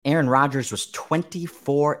Aaron Rodgers was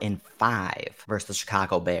 24-5 versus the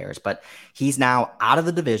Chicago Bears, but he's now out of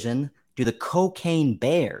the division. Do the Cocaine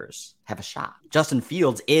Bears have a shot? Justin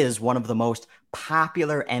Fields is one of the most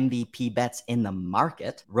popular MVP bets in the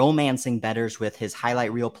market, romancing bettors with his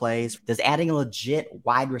highlight reel plays. Does adding a legit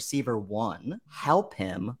wide receiver one help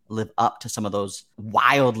him live up to some of those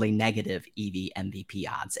wildly negative EV MVP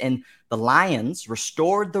odds? And the Lions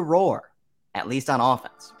restored the roar, at least on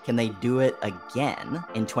offense. Can they do it again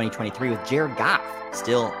in 2023 with Jared Goff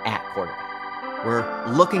still at quarterback? We're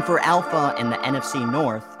looking for alpha in the NFC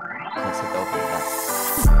North. Let's hit the opening bet.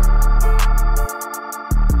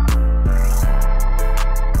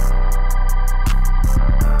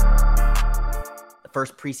 The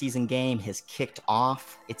first preseason game has kicked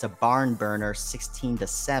off. It's a barn burner,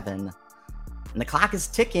 16-7. And the clock is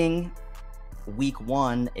ticking. Week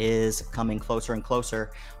 1 is coming closer and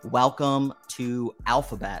closer. Welcome to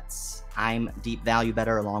Alphabets. I'm Deep Value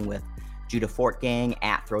Better along with Judah Fortgang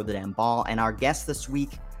at Throw the Damn Ball. And our guest this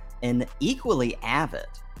week, an equally avid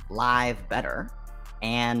live bettor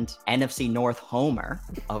and NFC North homer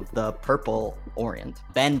of the Purple Orient,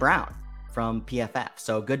 Ben Brown from PFF.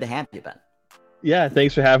 So good to have you, Ben. Yeah,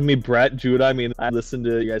 thanks for having me, Brett, Judah. I mean, I listen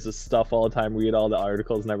to you guys' stuff all the time, read all the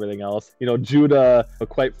articles and everything else. You know, Judah,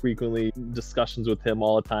 quite frequently discussions with him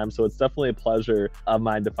all the time. So it's definitely a pleasure of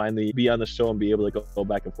mine to finally be on the show and be able to go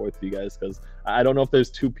back and forth with you guys, because I don't know if there's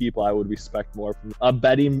two people I would respect more from a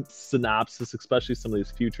betting synopsis, especially some of these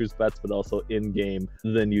futures bets, but also in-game,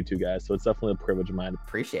 than you two guys. So it's definitely a privilege of mine.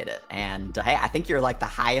 Appreciate it. And hey, I think you're like the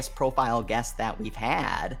highest profile guest that we've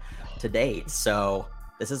had to date. So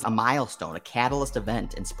this is a milestone, a catalyst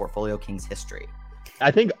event in Sportfolio Kings history.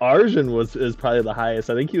 I think Arjun is probably the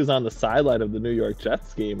highest. I think he was on the sideline of the New York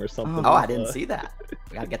Jets game or something. Oh, I didn't see that.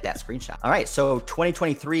 We got to get that screenshot. All right, so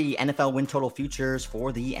 2023 NFL win total futures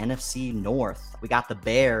for the NFC North. We got the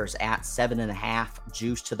Bears at 7.5,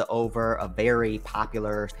 juice to the over, a very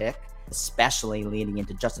popular pick, especially leaning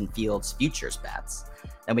into Justin Fields' futures bets.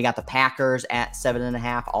 Then we got the Packers at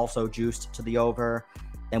 7.5, also juiced to the over.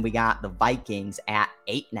 Then we got the Vikings at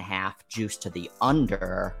 8.5, juice to the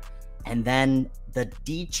under. And then the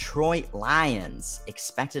Detroit Lions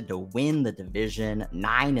expected to win the division,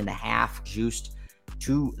 9.5, juiced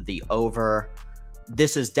to the over.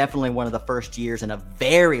 This is definitely one of the first years in a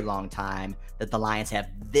very long time that the Lions have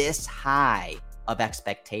this high of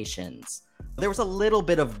expectations. There was a little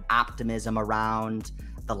bit of optimism around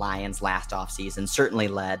the Lions last offseason, certainly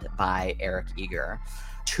led by Eric Eager.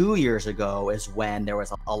 2 years ago is when there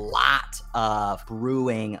was a lot of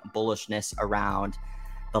brewing bullishness around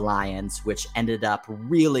the Lions, which ended up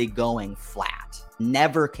really going flat.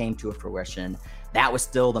 Never came to a fruition. That was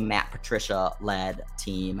still the Matt Patricia-led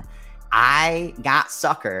team. I got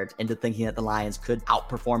suckered into thinking that the Lions could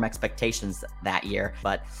outperform expectations that year.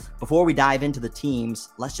 But before we dive into the teams,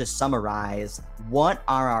 let's just summarize what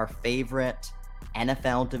are our favorite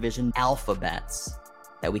NFL division alphabets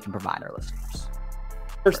that we can provide our listeners.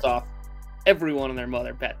 First off, everyone and their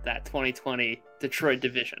mother bet that 2020 Detroit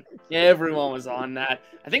division. Yeah, everyone was on that.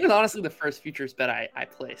 I think it was honestly the first futures bet I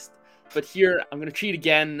placed. But here, I'm going to cheat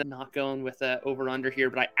again, not going with a over-under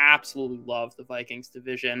here, but I absolutely love the Vikings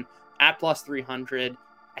division at plus 300.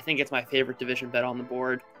 I think it's my favorite division bet on the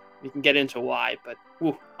board. We can get into why, but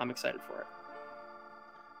I'm excited for it.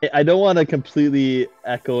 I don't want to completely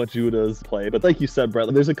echo Judah's play, but like you said,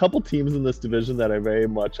 Brett, there's a couple teams in this division that are very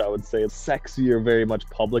much, I would say, sexy or very much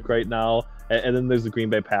public right now. And then there's the Green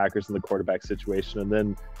Bay Packers and the quarterback situation. And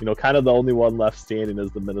then, kind of the only one left standing is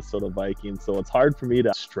the Minnesota Vikings. So it's hard for me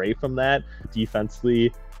to stray from that.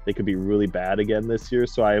 Defensively, they could be really bad again this year.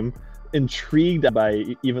 So I'm intrigued by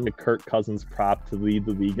even the Kirk Cousins prop to lead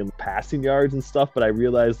the league in passing yards and stuff, but I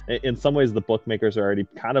realized in some ways the bookmakers are already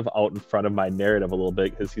kind of out in front of my narrative a little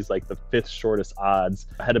bit, because he's like the 5th shortest odds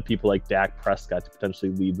ahead of people like Dak Prescott to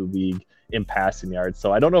potentially lead the league in passing yards.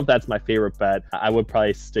 So I don't know if that's my favorite bet. I would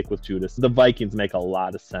probably stick with Judas. The Vikings make a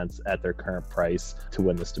lot of sense at their current price to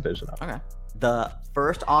win this division. Okay. The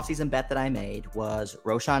first offseason bet that I made was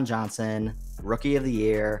Roschon Johnson, Rookie of the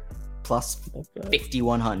Year, plus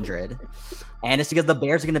 5,100. And it's because the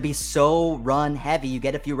Bears are going to be so run heavy. You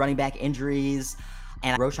get a few running back injuries.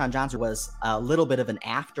 And Roschon Johnson was a little bit of an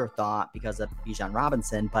afterthought because of Bijan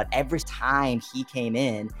Robinson. But every time he came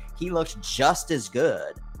in, he looked just as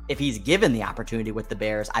good. If he's given the opportunity with the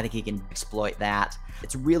Bears, I think he can exploit that.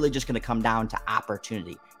 It's really just going to come down to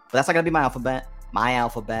opportunity. But that's not going to be my alphabet. My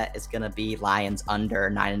alphabet is going to be Lions under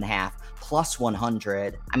 9.5 plus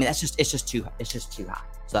 100. I mean, it's just too high.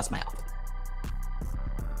 So that's my alphabet.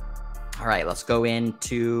 All right, let's go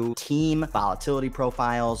into team volatility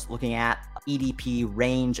profiles, looking at EDP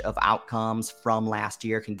range of outcomes from last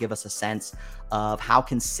year can give us a sense of how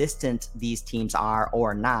consistent these teams are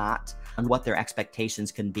or not, and what their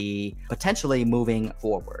expectations can be potentially moving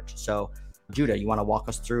forward. So, Judah, you want to walk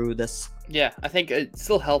us through this? Yeah, I think it's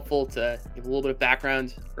still helpful to give a little bit of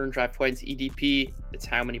background. Earned drive points, EDP, it's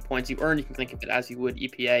how many points you earn. You can think of it as you would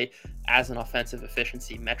EPA, as an offensive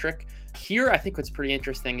efficiency metric. Here, I think what's pretty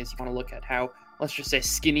interesting is you want to look at how, let's just say,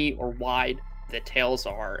 skinny or wide the tails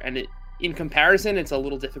are. And in comparison, it's a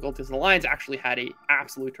little difficult because the Lions actually had a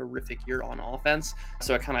absolute terrific year on offense.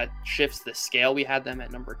 So it kind of shifts the scale. We had them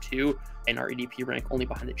at number 2 in our EDP rank, only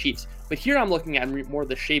behind the Chiefs. But here I'm looking at more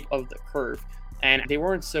the shape of the curve. And they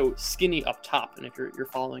weren't so skinny up top. And if you're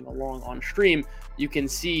following along on stream, you can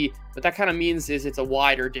see what that kind of means is it's a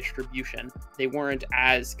wider distribution. They weren't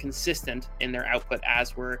as consistent in their output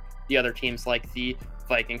as were the other teams like the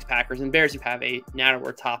Vikings, Packers, and Bears, who have a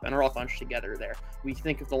narrower top and are all bunched together there. We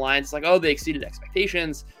think of the Lions like, oh, they exceeded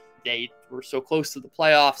expectations. They were so close to the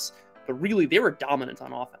playoffs. But really, they were dominant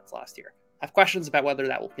on offense last year. I have questions about whether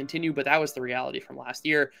that will continue, but that was the reality from last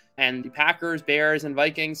year. And the Packers, Bears, and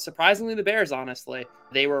Vikings, surprisingly the Bears, honestly,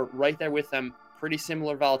 they were right there with them. Pretty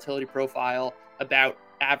similar volatility profile, about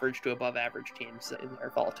average to above average teams in their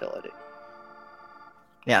volatility.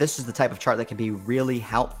 Yeah, this is the type of chart that can be really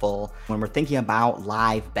helpful when we're thinking about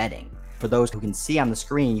live betting. For those who can see on the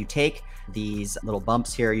screen, you take these little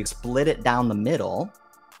bumps here, you split it down the middle,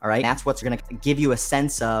 all right? That's what's going to give you a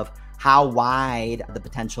sense of how wide the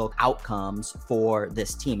potential outcomes for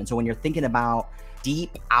this team. And so when you're thinking about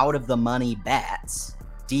deep out of the money bets,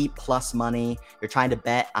 deep plus money, you're trying to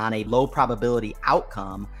bet on a low probability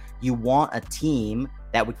outcome, you want a team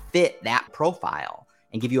that would fit that profile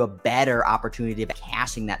and give you a better opportunity of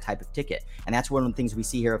cashing that type of ticket. And that's one of the things we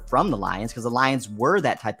see here from the Lions, because the Lions were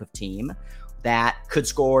that type of team that could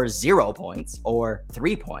score 0 points or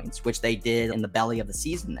 3 points, which they did in the belly of the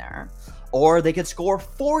season there, or they could score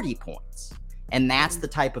 40 points. And that's the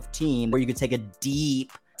type of team where you could take a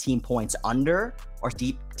deep team points under or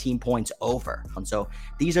deep team points over. And so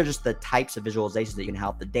these are just the types of visualizations that you can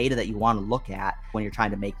help, the data that you want to look at when you're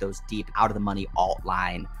trying to make those deep out of the money alt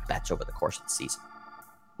line bets over the course of the season.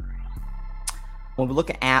 When we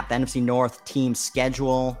look at the NFC North team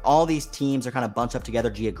schedule, all these teams are kind of bunched up together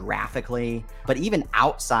geographically. But even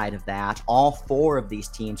outside of that, all 4 of these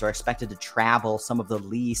teams are expected to travel some of the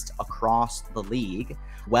least across the league,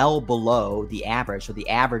 well below the average. So the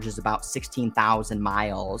average is about 16,000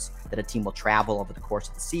 miles that a team will travel over the course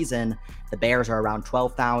of the season. The Bears are around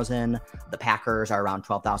 12,000. The Packers are around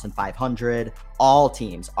 12,500. All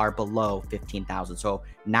teams are below 15,000. So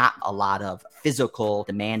not a lot of physical,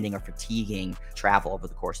 demanding, or fatiguing travel over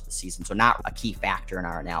the course of the season. So not a key factor in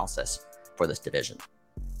our analysis for this division.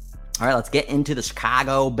 All right, let's get into the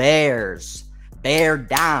Chicago Bears. Bear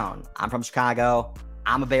down. I'm from Chicago.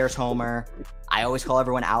 I'm a Bears homer. I always call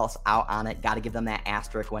everyone else out on it. Got to give them that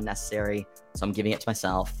asterisk when necessary. So I'm giving it to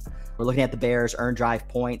myself. We're looking at the Bears earned drive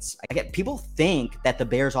points. People think that the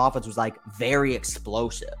Bears offense was like very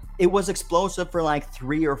explosive. It was explosive for like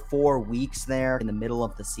 3 or 4 weeks there in the middle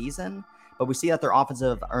of the season. But we see that their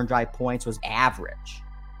offensive earned drive points was average,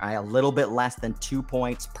 all right? A little bit less than 2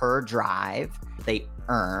 points per drive they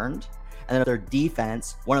earned. And then their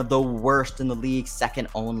defense, one of the worst in the league, second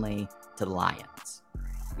only to the Lions.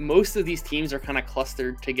 Most of these teams are kind of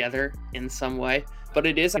clustered together in some way, but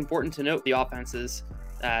it is important to note the offenses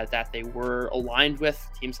that they were aligned with,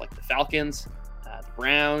 teams like the Falcons, the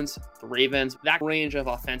Browns, the Ravens, that range of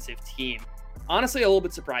offensive team. Honestly, a little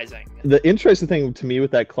bit surprising. The interesting thing to me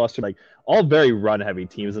with that cluster, like all very run-heavy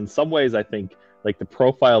teams, in some ways I think like the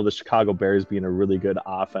profile of the Chicago Bears being a really good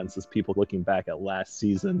offense is people looking back at last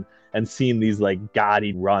season and seeing these like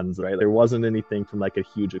gaudy runs, right? There wasn't anything from like a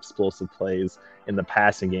huge explosive plays in the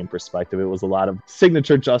passing game perspective. It was a lot of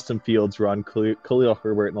signature Justin Fields run, Khalil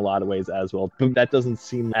Herbert in a lot of ways as well. But that doesn't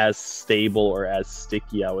seem as stable or as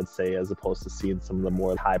sticky, I would say, as opposed to seeing some of the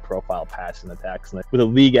more high profile passing attacks. And with a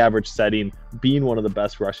league average setting, being one of the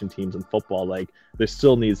best rushing teams in football, like there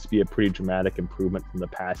still needs to be a pretty dramatic improvement from the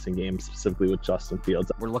passing game, specifically with Justin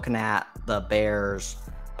Fields. We're looking at the Bears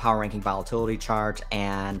power ranking volatility chart,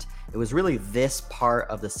 and it was really this part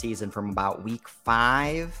of the season from about week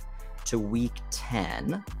 5 to week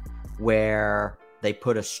 10 where they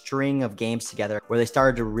put a string of games together where they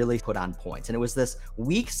started to really put on points. And it was this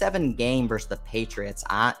week 7 game versus the Patriots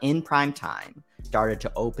in prime time started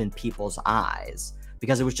to open people's eyes,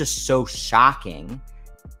 because it was just so shocking.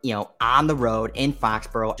 On the road in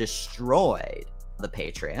Foxborough, destroyed the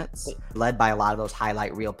Patriots, led by a lot of those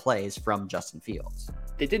highlight reel plays from Justin Fields.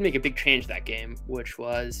 They did make a big change that game, which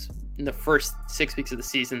was in the first 6 weeks of the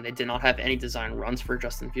season, they did not have any design runs for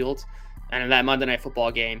Justin Fields. And in that Monday Night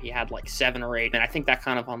Football game, he had like 7 or 8. And I think that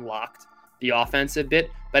kind of unlocked the offense a bit.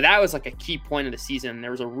 But that was like a key point of the season.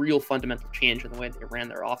 There was a real fundamental change in the way they ran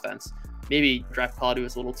their offense. Maybe draft quality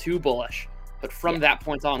was a little too bullish. But from that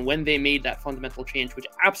point on, when they made that fundamental change, which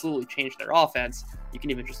absolutely changed their offense, you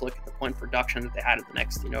can even just look at the point production that they had in the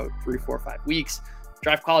next, 3, 4, 5 weeks.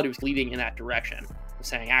 Draft quality was leading in that direction,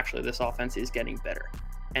 saying, actually, this offense is getting better.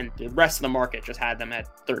 And the rest of the market just had them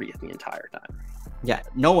at 30th the entire time. Yeah,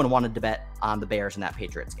 no one wanted to bet on the Bears in that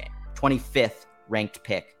Patriots game. 25th ranked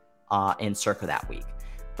pick in Circa that week.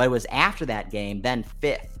 But it was after that game, then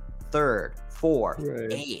 5th, 3rd,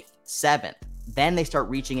 4th, 8th, 7th. Then they start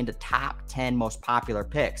reaching into top 10 most popular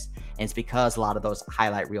picks. And it's because a lot of those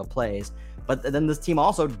highlight reel plays. But then this team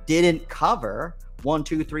also didn't cover 1,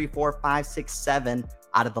 2, 3, 4, 5, 6, 7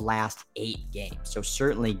 out of the last 8 games. So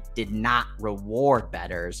certainly did not reward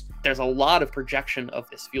bettors. There's a lot of projection of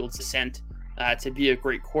this Fields' descent to be a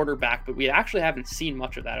great quarterback, but we actually haven't seen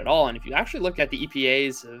much of that at all. And if you actually look at the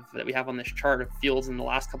EPAs that we have on this chart of Fields in the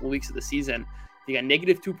last couple of weeks of the season, you got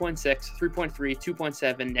negative 2.6, 3.3,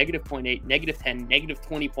 2.7, negative 0.8, negative 10, negative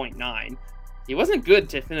 20.9. He wasn't good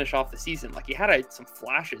to finish off the season. Like, he had some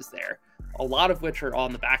flashes there, a lot of which are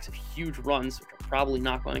on the backs of huge runs, which are probably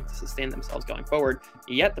not going to sustain themselves going forward.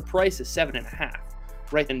 Yet the price is 7.5,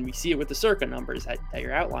 right? And we see it with the Circa numbers that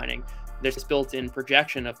you're outlining. There's this built-in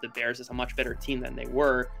projection of the Bears as a much better team than they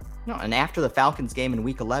were. No, and after the Falcons game in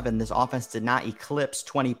Week 11, this offense did not eclipse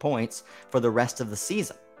 20 points for the rest of the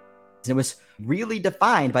season. It was really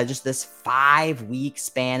defined by just this 5-week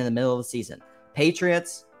span in the middle of the season.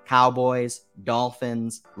 Patriots, Cowboys,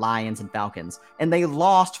 Dolphins, Lions, and Falcons. And they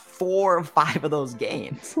lost 4 of 5 of those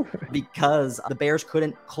games because the Bears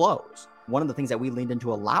couldn't close. One of the things that we leaned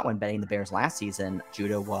into a lot when betting the Bears last season,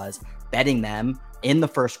 Judah, was betting them in the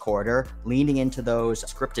first quarter, leaning into those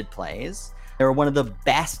scripted plays. They were one of the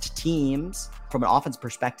best teams from an offense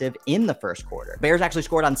perspective in the first quarter. Bears actually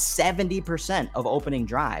scored on 70% of opening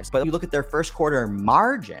drives. But you look at their first quarter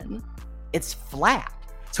margin, it's flat.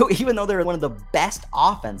 So even though they're one of the best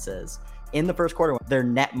offenses in the first quarter, their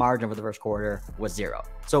net margin for the first quarter was 0.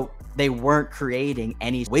 So they weren't creating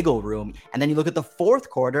any wiggle room. And then you look at the fourth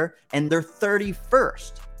quarter and they're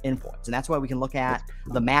 31st in points. And that's why we can look at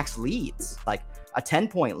the max leads, like a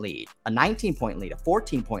 10-point lead, a 19-point lead, a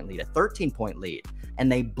 14-point lead, a 13-point lead. And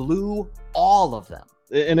they blew all of them.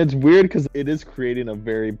 And it's weird because it is creating a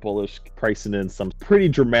very bullish pricing in some pretty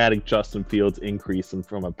dramatic Justin Fields increase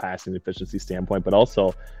from a passing efficiency standpoint, but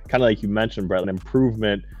also kind of like you mentioned, Brett, an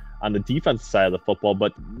improvement on the defense side of the football.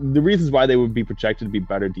 But the reasons why they would be projected to be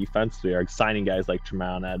better defensively are signing guys like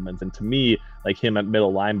Tremaine Edmonds. And to me, like him at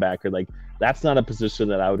middle linebacker, like that's not a position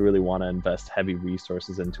that I would really want to invest heavy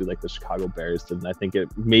resources into like the Chicago Bears did. And I think it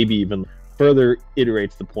maybe even further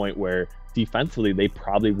iterates the point where defensively, they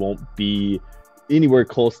probably won't be anywhere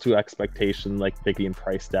close to expectation like they're being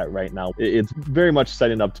priced at right now. It's very much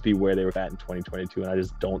setting up to be where they were at in 2022, and I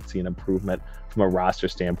just don't see an improvement from a roster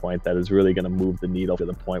standpoint that is really going to move the needle to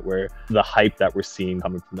the point where the hype that we're seeing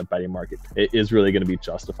coming from the betting market is really going to be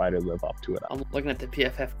justified or live up to it. I'm looking at the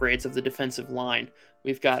PFF grades of the defensive line.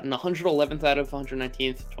 We've gotten 111th out of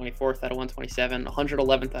 119th, 24th out of 127,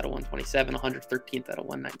 111th out of 127, 113th out of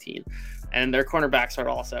 119. And their cornerbacks are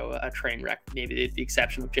also a train wreck, maybe the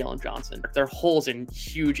exception of Jalen Johnson. They're holes in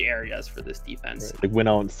huge areas for this defense. They went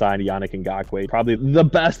out and signed Yannick Ngakoue, probably the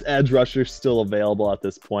best edge rusher still available at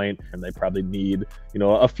this point, and they probably need,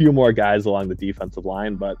 a few more guys along the defensive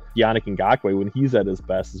line. But Yannick Ngakoue, when he's at his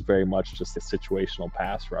best, is very much just a situational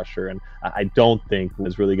pass rusher, and I don't think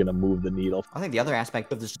is really going to move the needle. I think the other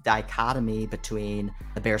aspect of this dichotomy between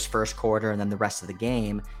the Bears' first quarter and then the rest of the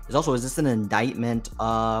game is this an indictment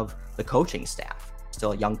of the coaching staff?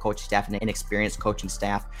 Still a young coaching staff and an inexperienced coaching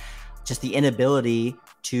staff. Just the inability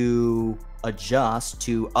to adjust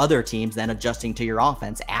to other teams, then adjusting to your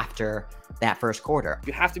offense after that first quarter.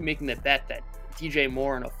 You have to be making the bet that DJ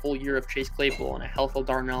Moore and a full year of Chase Claypool and a healthful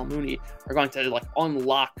Darnell Mooney are going to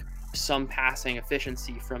unlock some passing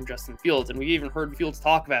efficiency from Justin Fields. And we even heard Fields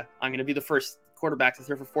talk about, I'm going to be the first quarterback to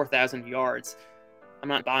throw for 4,000 yards. I'm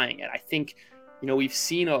not buying it. I think, we've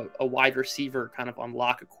seen a wide receiver kind of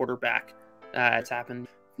unlock a quarterback. It's happened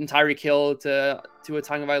from Tyreek Hill to Tua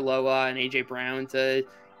Tagovailoa and AJ Brown to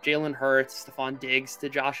Jalen Hurts, Stephon Diggs to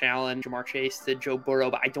Josh Allen, Jamar Chase to Joe Burrow.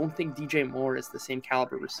 But I don't think DJ Moore is the same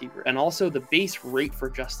caliber receiver. And also the base rate for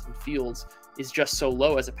Justin Fields is just so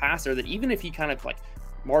low as a passer that even if he kind of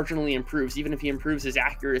marginally improves, even if he improves his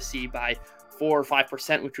accuracy by 4 or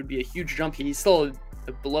 5%, which would be a huge jump, he's still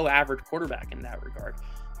a below average quarterback in that regard.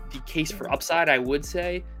 The case for upside, I would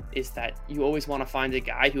say, is that you always want to find a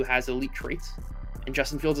guy who has elite traits. And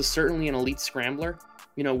Justin Fields is certainly an elite scrambler.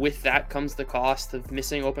 With that comes the cost of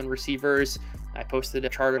missing open receivers. I posted a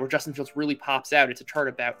chart where Justin Fields really pops out. It's a chart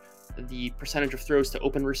about the percentage of throws to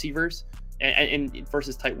open receivers and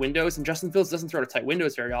versus tight windows. And Justin Fields doesn't throw to tight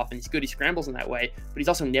windows very often. He's good. He scrambles in that way, but he's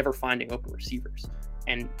also never finding open receivers.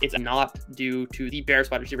 And it's not due to the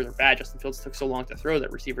Bears wide receivers are bad. Justin Fields took so long to throw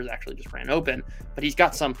that receivers actually just ran open, but he's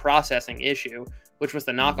got some processing issue, which was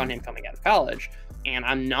the knock on him coming out of college. And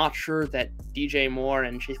I'm not sure that DJ Moore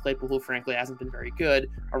and Chase Claypool, who frankly hasn't been very good,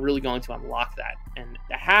 are really going to unlock that. And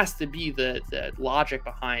that has to be the logic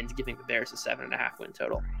behind giving the Bears a 7.5 win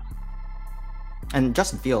total. And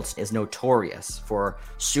Justin Fields is notorious for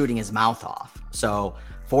shooting his mouth off. So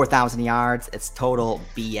 4,000 yards, it's total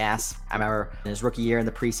BS. I remember in his rookie year in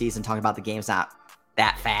the preseason talking about the game's not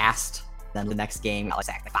that fast. Then the next game, got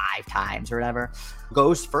sacked 5 times or whatever.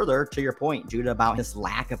 Goes further to your point, Judah, about his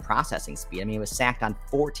lack of processing speed. I mean, he was sacked on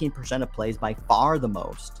 14% of plays, by far the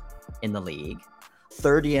most in the league.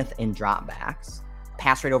 30th in dropbacks.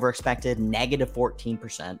 Pass rate over expected, negative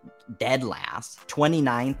 14%, dead last.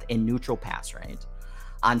 29th in neutral pass rate.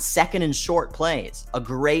 On second and short plays, a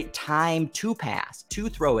great time to pass, to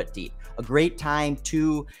throw it deep. A great time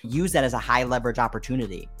to use that as a high leverage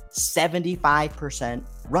opportunity. 75%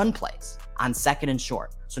 run plays on second and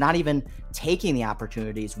short. So not even taking the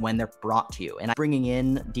opportunities when they're brought to you. And bringing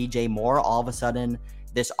in DJ Moore, all of a sudden,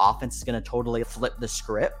 this offense is going to totally flip the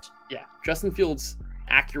script. Yeah, Justin Fields'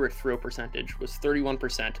 accurate throw percentage was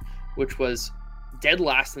 31%, which was dead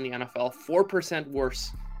last in the NFL, 4%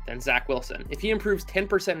 worse than Zach Wilson. If he improves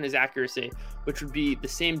 10% in his accuracy, which would be the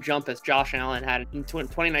same jump as Josh Allen had in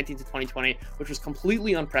 2019 to 2020, which was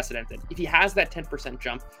completely unprecedented. If he has that 10%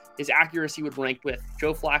 jump, his accuracy would rank with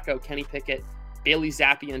Joe Flacco, Kenny Pickett, Bailey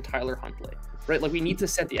Zappi, and Tyler Huntley, right? Like, we need to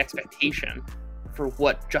set the expectation for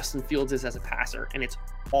what Justin Fields is as a passer, and it's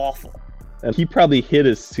awful. And he probably hit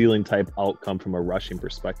his ceiling type outcome from a rushing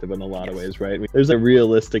perspective in a lot of ways, right? I mean, there's a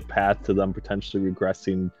realistic path to them potentially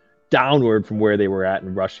regressing downward from where they were at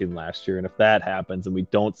in rushing last year. And if that happens and we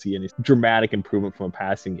don't see any dramatic improvement from a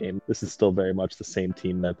passing game, this is still very much the same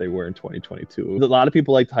team that they were in 2022. A lot of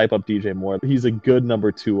people like to hype up DJ Moore. He's a good number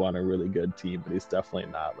 2 on a really good team, but he's definitely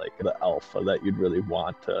not like the alpha that you'd really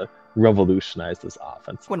want to revolutionize this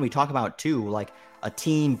offense. When we talk about too, like a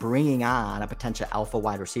team bringing on a potential alpha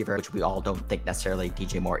wide receiver, which we all don't think necessarily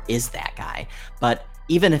DJ Moore is that guy, but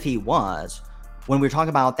even if he was, when we're talking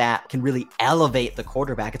about that can really elevate the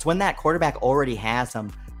quarterback, it's when that quarterback already has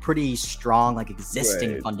some pretty strong, like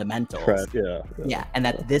existing fundamentals. Yeah. And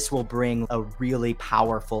that this will bring a really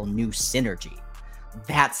powerful new synergy.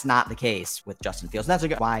 That's not the case with Justin Fields. And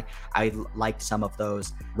that's why I liked some of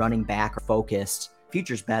those running back focused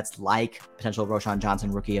futures bets, like potential Roschon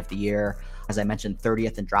Johnson Rookie of the Year. As I mentioned,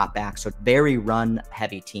 30th in dropback. So very run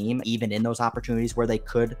heavy team, even in those opportunities where they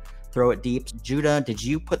could throw it deep. Judah, did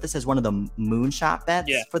you put this as one of the moonshot bets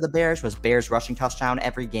for the Bears? Was Bears rushing touchdown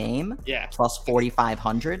every game? Yeah. Plus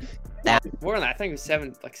 4,500? More than that. I think it was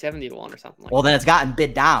 70 to 1 or something like well, that. then it's gotten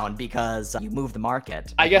bid down because you moved the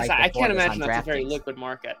market. I guess I can't imagine that's a very liquid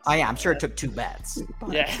market. Oh, yeah. I'm sure it took 2 bets.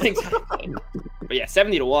 But. Yeah, exactly. But yeah,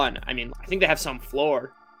 70 to 1. I mean, I think they have some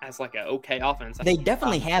floor as like an okay offense. They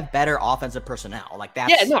definitely have better offensive personnel. Like that.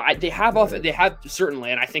 Yeah, no, they have certainly,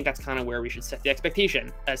 and I think that's kind of where we should set the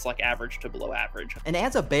expectation as like average to below average. And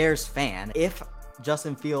as a Bears fan, if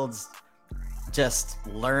Justin Fields just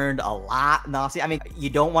learned a lot in the offseason, I mean, you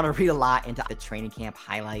don't want to read a lot into the training camp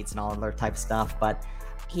highlights and all that type of stuff, but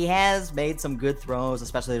he has made some good throws,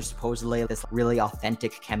 especially there's supposedly this really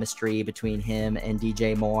authentic chemistry between him and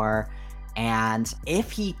DJ Moore. And if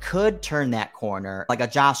he could turn that corner, like a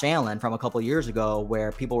Josh Allen from a couple of years ago,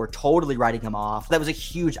 where people were totally writing him off, that was a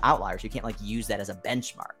huge outlier. So you can't like use that as a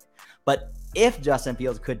benchmark. But if Justin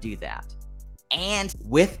Fields could do that, and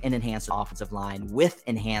with an enhanced offensive line, with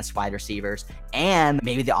enhanced wide receivers, and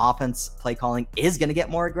maybe the offense play calling is going to get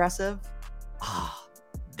more aggressive,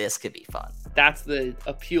 this could be fun. That's the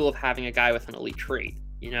appeal of having a guy with an elite trait.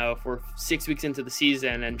 You know, if we're 6 weeks into the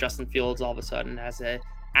season and Justin Fields all of a sudden has a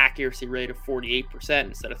accuracy rate of 48%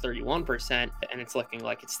 instead of 31%, and it's looking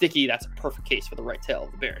like it's sticky, that's a perfect case for the right tail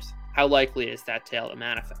of the Bears. How likely is that tail to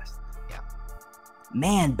manifest? Yeah.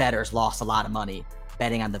 Man, bettors lost a lot of money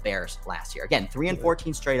betting on the Bears last year. Again,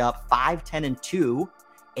 3-14 straight up, 5-10-2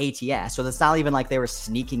 ATS. So that's not even like they were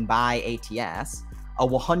sneaking by ATS. A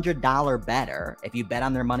 $100 better, if you bet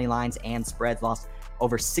on their money lines and spreads, lost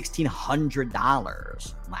over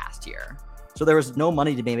 $1,600 last year. So there was no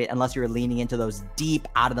money to be made unless you were leaning into those deep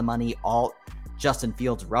out of the money alt Justin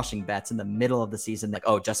Fields rushing bets in the middle of the season. Like,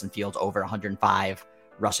 oh, Justin Fields over 105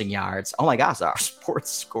 rushing yards. Oh my gosh, our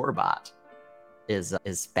sports score bot is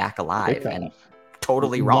back alive. And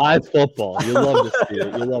totally wrong. Live football. You love to see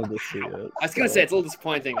it. You love to see it. I was going to say, it's a little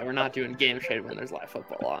disappointing that we're not doing game shade when there's live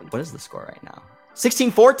football on. What is the score right now?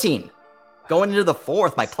 16-14. Going into the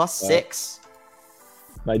fourth by +6.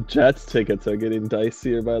 My Jets tickets are getting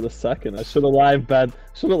dicier by the second. I should have live bet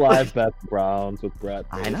the Browns with Brett.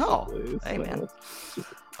 I know. Hey, So- man.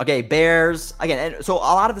 Okay, Bears. Again, and so a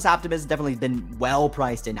lot of this optimism has definitely been well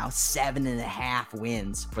priced in now. 7.5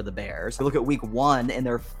 wins for the Bears. We look at week 1 and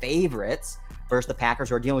their favorites versus the Packers,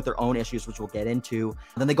 who are dealing with their own issues, which we'll get into. And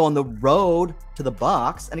then they go on the road to the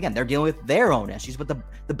Bucks. And again, they're dealing with their own issues. But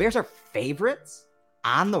the Bears are favorites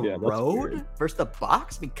on the road weird. versus the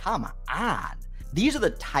Bucks? I mean, come on. These are the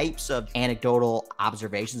types of anecdotal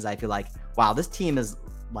observations I feel like, wow, this team is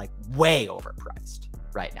like way overpriced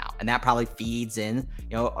right now. And that probably feeds in,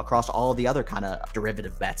 across all the other kind of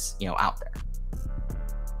derivative bets, out there.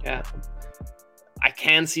 Yeah. I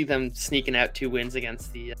can see them sneaking out 2 wins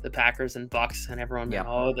against the Packers and Bucks, and everyone being,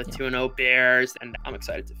 2-0 Bears, and I'm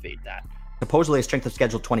excited to fade that. Supposedly a strength of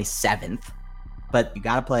schedule 27th, but you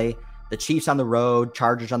got to play the Chiefs on the road,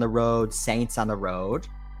 Chargers on the road, Saints on the road,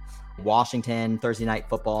 Washington, Thursday night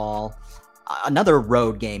football, another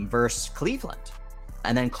road game versus Cleveland,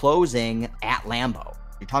 and then closing at Lambeau.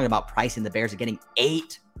 You're talking about pricing the Bears are getting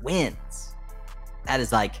 8 wins. That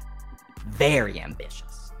is like very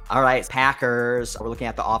ambitious. All right, Packers, we're looking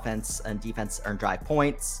at the offense and defense earned drive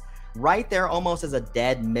points. Right there almost as a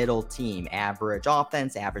dead middle team. Average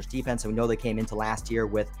offense, average defense. And we know they came into last year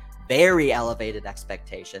with very elevated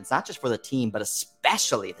expectations, not just for the team, but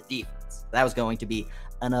especially the defense. That was going to be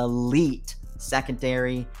an elite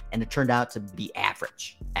secondary, and it turned out to be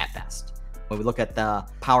average at best. When we look at the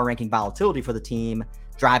power ranking volatility for the team,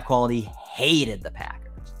 drive quality hated the Packers.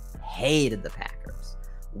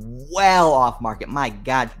 Well off market. My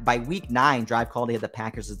God, by week 9, drive quality of the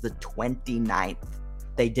Packers is the 29th.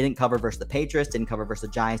 They didn't cover versus the Patriots, didn't cover versus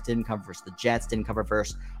the Giants, didn't cover versus the Jets, didn't cover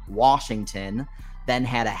versus Washington, then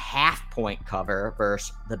had a half-point cover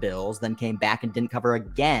versus the Bills, then came back and didn't cover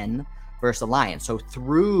again versus the Lions. So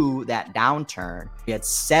through that downturn, we had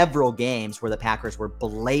several games where the Packers were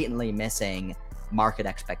blatantly missing market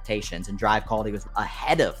expectations, and drive quality was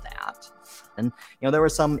ahead of that. And, there were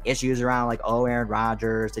some issues around like, Aaron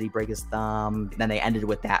Rodgers, did he break his thumb? Then they ended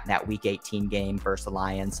with that week 18 game versus the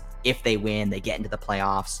Lions. If they win, they get into the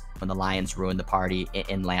playoffs. When the Lions ruined the party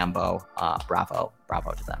in Lambeau, bravo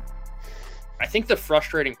to them. I think the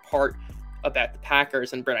frustrating part about the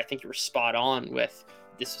Packers, and Brett, I think you were spot on with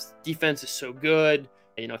this defense is so good,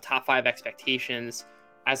 top 5 expectations.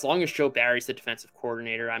 As long as Joe Barry's the defensive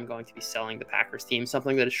coordinator, I'm going to be selling the Packers team.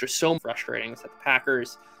 Something that is just so frustrating is that the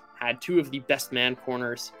Packers had 2 of the best man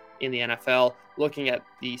corners in the NFL. Looking at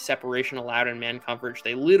the separation allowed in man coverage,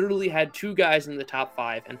 they literally had 2 guys in the top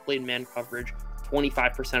 5 and played man coverage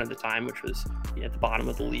 25% of the time, which was at the bottom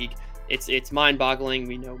of the league. It's mind-boggling.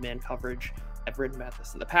 We know man coverage, I've written about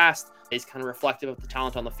this in the past, is kind of reflective of the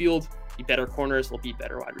talent on the field. The better corners will beat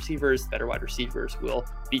better wide receivers. Better wide receivers will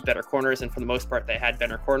beat better corners. And for the most part, they had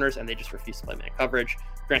better corners and they just refused to play man coverage.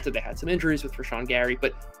 Granted, they had some injuries with Rashawn Gary,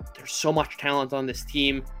 but there's so much talent on this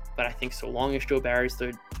team. But I think so long as Joe Barry's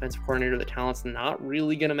the defensive coordinator, the talent's not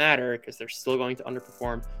really going to matter because they're still going to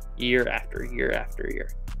underperform year after year after year.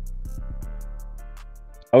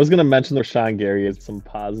 I was going to mention Rashawn Gary as some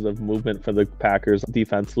positive movement for the Packers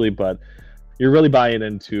defensively, but you're really buying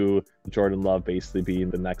into Jordan Love basically being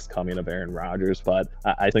the next coming of Aaron Rodgers. But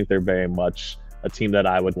I think they're very much a team that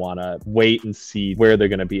I would want to wait and see where they're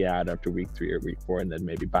going to be at after week 3 or week 4, and then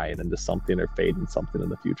maybe buying into something or fading something in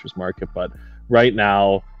the futures market. But right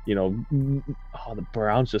now, the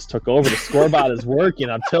Browns just took over. The scoreboard is working.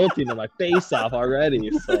 I'm tilting in my face off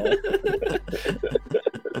already. So.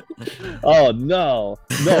 Oh no,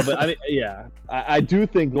 but I mean, yeah, I do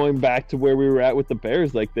think going back to where we were at with the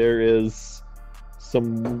Bears, like there is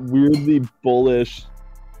some weirdly bullish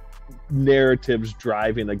narratives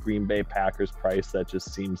driving the Green Bay Packers price that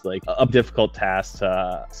just seems like a difficult task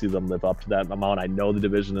to see them live up to that amount. I know the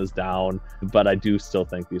division is down, but I do still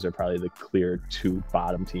think these are probably the clear 2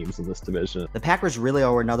 bottom teams in this division. The Packers really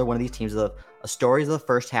are another one of these teams of stories of the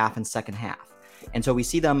first half and second half. And so we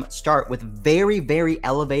see them start with very, very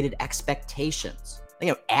elevated expectations.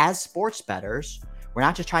 As sports bettors, we're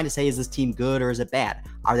not just trying to say, is this team good or is it bad?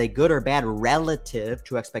 Are they good or bad relative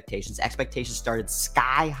to expectations? Expectations started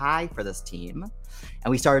sky high for this team, and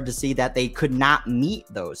we started to see that they could not meet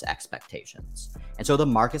those expectations. And so the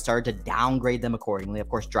market started to downgrade them accordingly. Of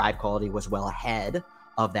course, drive quality was well ahead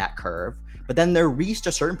of that curve, but then there reached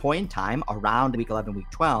a certain point in time around week 11, week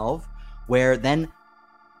 12, where then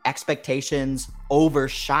expectations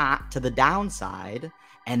overshot to the downside,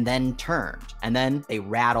 and then turned. And then they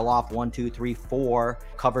rattle off 1, 2, 3, 4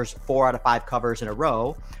 covers, 4 out of 5 covers in a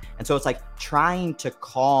row. And so it's like trying to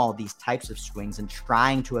call these types of swings and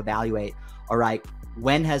trying to evaluate, all right,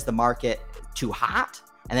 when has the market too hot?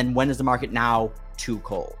 And then when is the market now too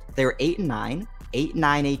cold? They were 8-9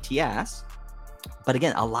 ATS. But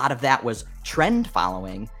again, a lot of that was trend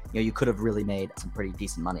following. You could have really made some pretty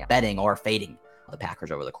decent money betting or fading the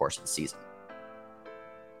Packers over the course of the season.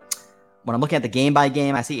 When I'm looking at the game by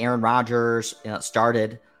game, I see Aaron Rodgers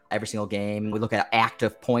started every single game. We look at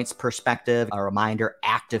active points perspective. A reminder,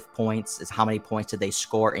 active points is how many points did they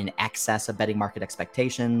score in excess of betting market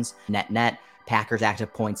expectations. Net. Packers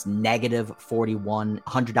active points -41.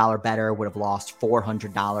 $100 better would have lost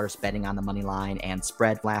 $400 betting on the money line and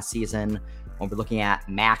spread last season. When we're looking at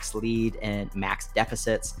max lead and max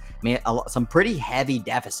deficits, some pretty heavy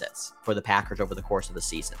deficits for the Packers over the course of the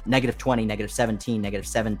season. -20, -17,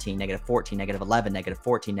 -17, -14, -11,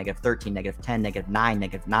 -14, -13, -10, -9,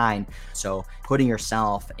 -9. So putting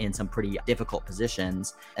yourself in some pretty difficult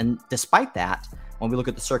positions. And despite that, when we look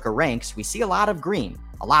at the Circa ranks, we see a lot of green.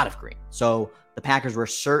 So the Packers were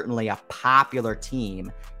certainly a popular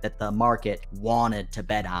team that the market wanted to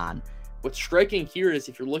bet on. What's striking here is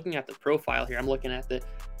if you're looking at the profile here, I'm looking at the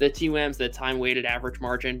TWMs, the time weighted average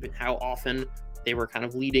margin, but how often they were kind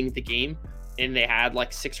of leading the game, and they had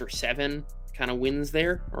like 6 or 7 kind of wins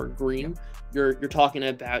there or green. You're talking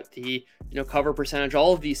about the cover percentage,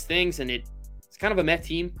 all of these things, and it's kind of a Met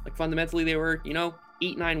team. Like fundamentally, they were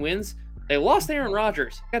 8-9 wins. They lost Aaron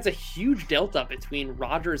Rodgers. That's a huge delta between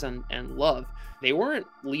Rodgers and Love. They weren't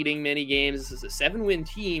leading many games. This is a 7-win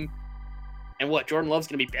team. And what, Jordan Love's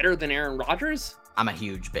going to be better than Aaron Rodgers? I'm a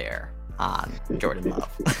huge bear on Jordan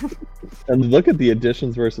Love. And look at the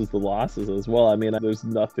additions versus the losses as well. I mean, there's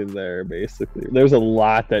nothing there, basically. There's a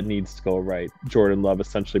lot that needs to go right. Jordan Love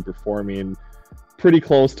essentially performing pretty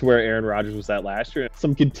close to where Aaron Rodgers was at last year.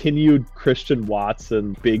 Some continued Christian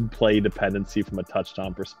Watson big play dependency from a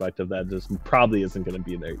touchdown perspective that just probably isn't going to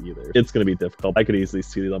be there either. It's going to be difficult. I could easily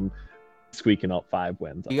see them squeaking out 5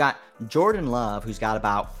 wins. You got Jordan Love, who's got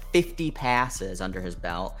about 50 passes under his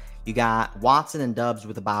belt. You got Watson and Doubs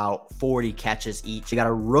with about 40 catches each. You got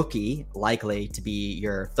a rookie, likely to be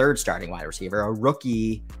your third starting wide receiver, a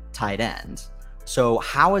rookie tight end. So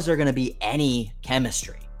how is there going to be any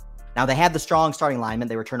chemistry? Now, they had the strong starting linemen.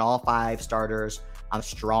 They returned all 5 starters on a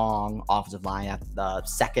strong offensive line at the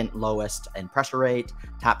second lowest in pressure rate,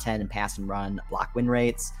 top 10 in pass and run block win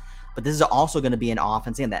rates. But this is also going to be an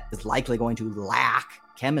offense that is likely going to lack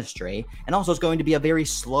chemistry, and also it's going to be a very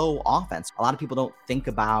slow offense. A lot of people don't think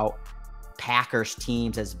about Packers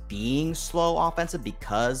teams as being slow offensive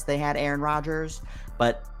because they had Aaron Rodgers,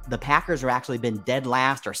 but the Packers have actually been dead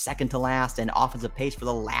last or second to last in offensive pace for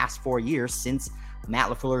the last 4 years since Matt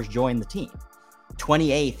LaFleur's joined the team.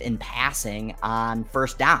 28th in passing on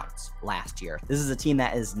first downs last year. This is a team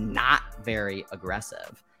that is not very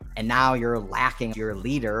aggressive. And now you're lacking your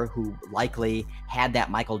leader who likely had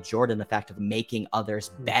that Michael Jordan effect of making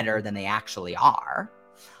others better than they actually are.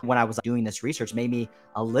 When I was doing this research, made me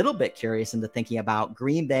a little bit curious into thinking about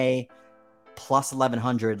Green Bay plus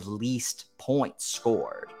 1,100 least points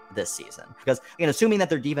scored this season. Because, again, assuming that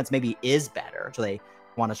their defense maybe is better, so they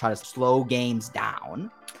want to try to slow games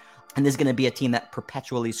down. And this is going to be a team that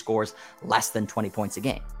perpetually scores less than 20 points a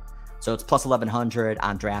game. So it's plus 1,100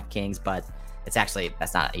 on DraftKings, but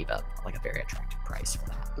that's not even like a very attractive price for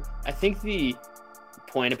that. I think the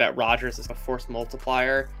point about Rodgers as a force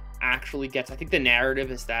multiplier actually gets, I think the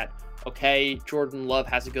narrative is that, okay, Jordan Love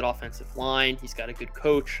has a good offensive line. He's got a good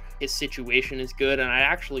coach. His situation is good. And I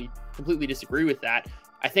actually completely disagree with that.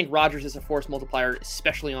 I think Rodgers is a force multiplier,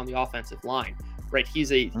 especially on the offensive line, right?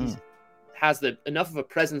 He's has enough of a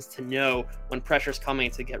presence to know when pressure's coming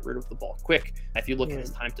to get rid of the ball quick. If you look at his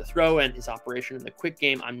time to throw and his operation in the quick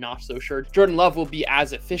game, I'm not so sure Jordan Love will be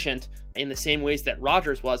as efficient in the same ways that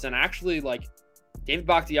Rodgers was. And actually, like, David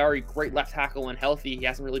Bakhtiari, great left tackle when healthy. He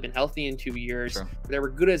hasn't really been healthy in 2 years. Sure. They were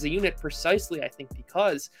good as a unit precisely, I think,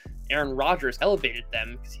 because Aaron Rodgers elevated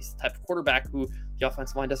them, because he's the type of quarterback who the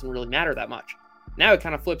offensive line doesn't really matter that much. Now it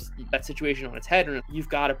kind of flips that situation on its head, and you've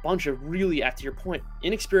got a bunch of really, to your point,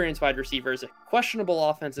 inexperienced wide receivers, a questionable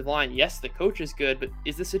offensive line. Yes, the coach is good, but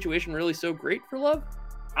is the situation really so great for Love?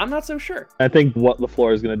 I'm not so sure. I think what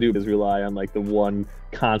LaFleur is going to do is rely on like the one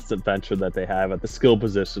constant venture that they have at the skill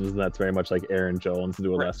positions, and that's very much like Aaron Jones, and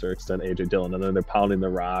to a lesser extent AJ Dillon. And then they're pounding the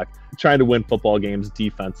rock, trying to win football games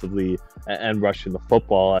defensively and rushing the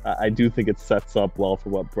football. I do think it sets up well for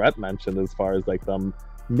what Brett mentioned as far as like them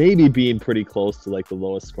maybe being pretty close to like the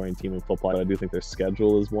lowest scoring team in football. I do think their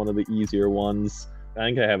schedule is one of the easier ones I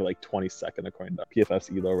think I have it like 22nd according to PFF's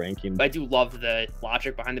ELO ranking. I do love the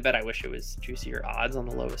logic behind the bet. I wish it was juicier odds on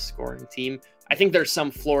the lowest scoring team. I think there's some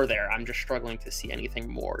floor there. I'm just struggling to see anything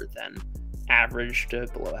more than average to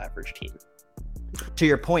below average team. To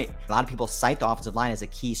your point, a lot of people cite the offensive line as a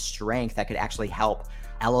key strength that could actually help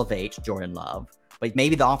elevate Jordan Love. But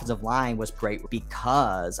maybe the offensive line was great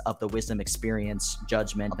because of the wisdom, experience,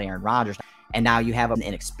 judgment of Aaron Rodgers. And now you have an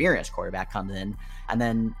inexperienced quarterback comes in and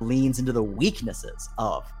then leans into the weaknesses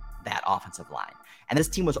of that offensive line. And this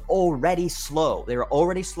team was already slow. They were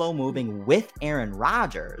already slow moving with Aaron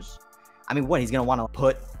Rodgers. I mean, what, he's going to want to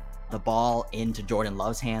put the ball into Jordan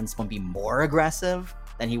Love's hands and be more aggressive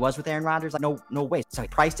than he was with Aaron Rodgers? Like, no way. So he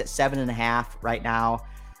priced at 7.5 right now.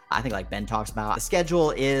 I think like Ben talks about, the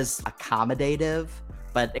schedule is accommodative,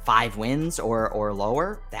 but 5 wins or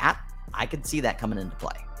lower, that I could see that coming into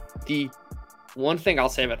play. The one thing I'll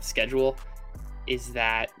say about the schedule is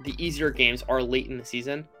that the easier games are late in the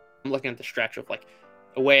season. I'm looking at the stretch of like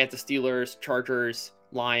away at the Steelers, Chargers,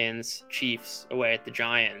 Lions, Chiefs, away at the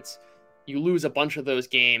Giants. You lose a bunch of those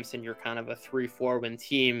games and you're kind of a 3-4 win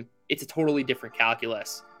team. It's a totally different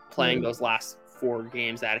calculus playing those last 4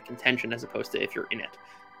 games out of contention as opposed to if you're in it.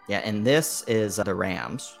 Yeah, and this is the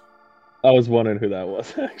Rams. I was wondering who that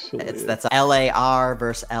was, actually. That's LAR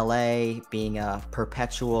versus LA being a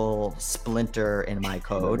perpetual splinter in my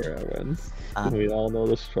code. We all know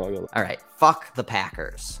the struggle. All right, fuck the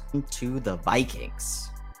Packers. To the Vikings.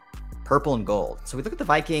 Purple and gold. So we look at the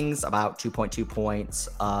Vikings, about 2.2 points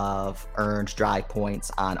of earned drive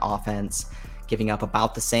points on offense, giving up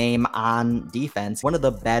about the same on defense. One of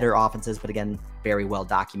the better offenses, but again, very well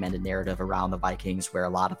documented narrative around the Vikings where a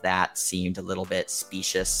lot of that seemed a little bit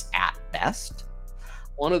specious at best.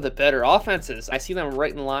 One of the better offenses. I see them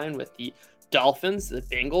right in line with the Dolphins, the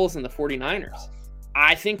Bengals, and the 49ers.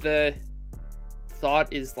 I think the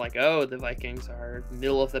thought is like, oh, the Vikings are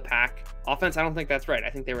middle of the pack offense. I don't think that's right. I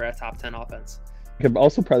think they were a top 10 offense. Could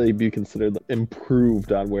also probably be considered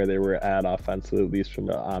improved on where they were at offensively, at least from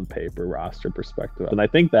an on-paper roster perspective. And I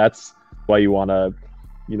think that's why you want to,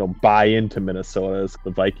 buy into Minnesota. As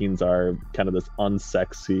the Vikings are kind of this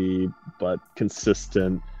unsexy but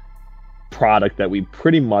consistent product that we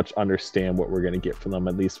pretty much understand what we're going to get from them,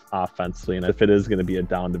 at least offensively. And if it is going to be a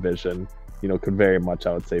down division, could very much,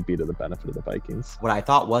 I would say, be to the benefit of the Vikings. What I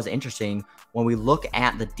thought was interesting, when we look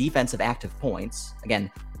at the defensive active points, again,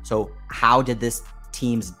 so how did this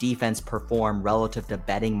team's defense perform relative to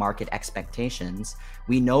betting market expectations?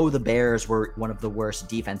 We know the Bears were one of the worst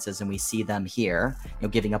defenses, and we see them here,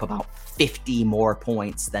 giving up about 50 more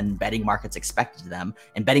points than betting markets expected of them.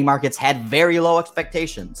 And betting markets had very low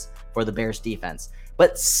expectations for the Bears defense.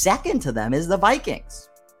 But second to them is the Vikings.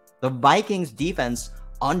 The Vikings defense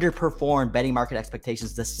underperformed betting market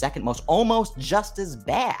expectations, the second most, almost just as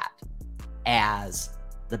bad as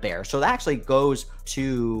the Bears. So that actually goes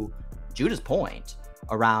to Judah's point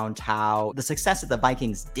around how the success that the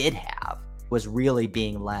Vikings did have was really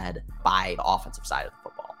being led by the offensive side of the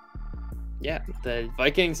football. Yeah, the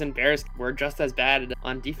Vikings and Bears were just as bad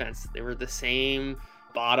on defense. They were the same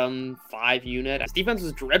bottom 5 unit. This defense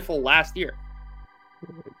was dreadful last year.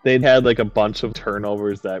 They'd had like a bunch of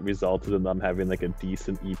turnovers that resulted in them having like a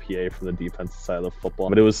decent EPA from the defensive side of the football.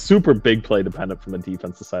 But it was super big play dependent from the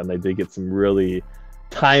defensive side, and they did get some really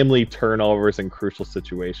timely turnovers in crucial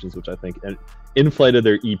situations, which I think inflated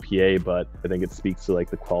their EPA, but I think it speaks to like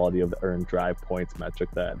the quality of the earned drive points metric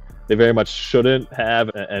that they very much shouldn't have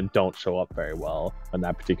and don't show up very well on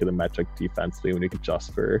that particular metric defensively when you can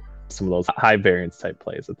adjust for some of those high variance type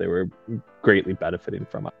plays that they were greatly benefiting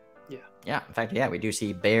from. Yeah, in fact, we do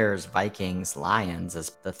see Bears, Vikings, Lions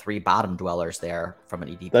as the 3 bottom dwellers there from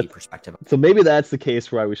an EDP perspective. So maybe that's the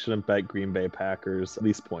case why we shouldn't bet Green Bay Packers at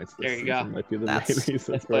least points this season. There you go. Might be the main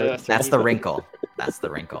reason for it. That's the wrinkle. That's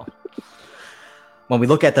the wrinkle. When we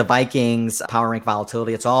look at the Vikings power rank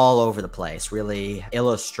volatility, it's all over the place, really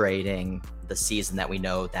illustrating the season that we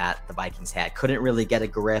know that the Vikings had. Couldn't really get a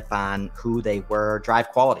grip on who they were. Drive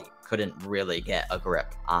quality couldn't really get a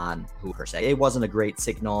grip on who per se. It wasn't a great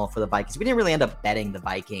signal for the Vikings. We didn't really end up betting the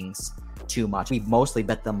Vikings too much. We mostly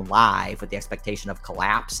bet them live with the expectation of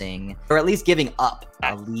collapsing or at least giving up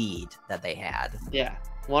a lead that they had. Yeah.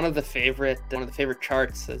 One of the favorite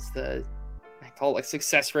charts is I call it like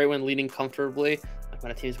success rate when leading comfortably. Like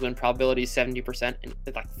when a team's win probability is 70%. And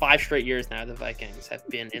it's like 5 straight years now, the Vikings have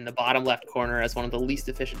been in the bottom left corner as one of the least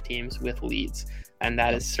efficient teams with leads. And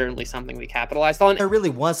that is certainly something we capitalized on. There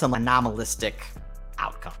really was some anomalistic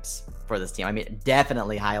outcomes for this team. I mean,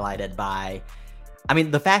 definitely highlighted by,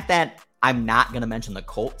 the fact that I'm not going to mention the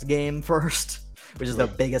Colts game first, which is the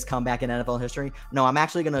biggest comeback in NFL history. No, I'm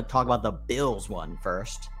actually going to talk about the Bills one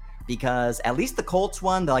first, because at least the Colts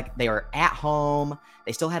won. They were at home.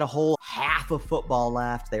 They still had a whole half of football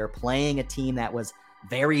left. They were playing a team that was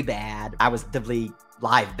very bad. I was definitely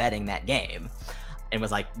live betting that game and was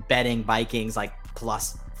like betting Vikings like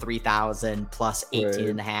plus 3,000, plus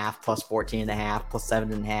 18.5, plus 14.5, plus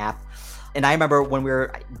 7.5. And I remember when we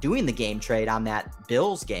were doing the game trade on that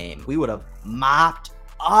Bills game, we would have mopped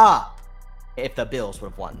up if the Bills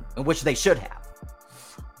would have won, which they should have.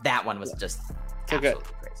 That one was just absolutely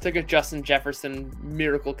crazy. Took a Justin Jefferson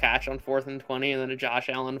miracle catch on 4th and 20, and then a Josh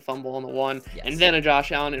Allen fumble on the 1, and then a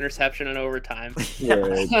Josh Allen interception in overtime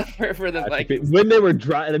for the Vikings. When they were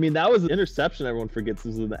driving, I mean, that was an interception everyone forgets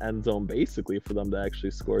was in the end zone, basically, for them to actually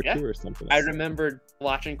score 2 or something. I remembered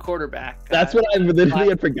watching quarterback. That's what I literally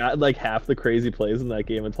had forgotten, like, half the crazy plays in that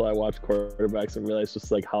game until I watched quarterbacks and realized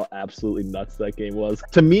just, like, how absolutely nuts that game was.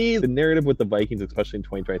 To me, the narrative with the Vikings, especially in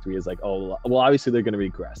 2023, is like, oh, well, obviously they're going to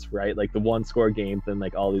regress, right? Like, the one-score games and,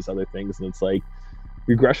 like, all these other things, and it's like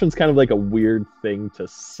regression's kind of like a weird thing to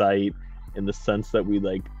cite in the sense that we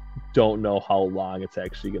like don't know how long it's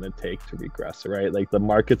actually going to take to regress, right? Like the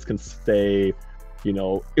markets can stay, you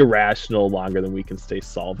know, irrational longer than we can stay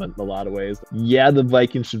solvent in a lot of ways. Yeah, the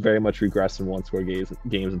Vikings should very much regress in one-score games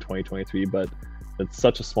in 2023, but it's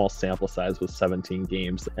such a small sample size with 17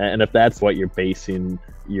 games. And if that's what you're basing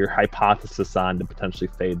your hypothesis on to potentially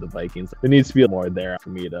fade the Vikings, there needs to be more there for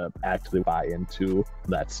me to actually buy into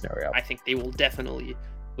that scenario. I think they will definitely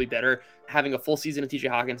be better. Having a full season of TJ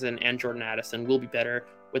Hawkinson and Jordan Addison will be better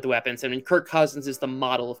with the weapons. I mean, Kirk Cousins is the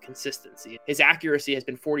model of consistency. His accuracy has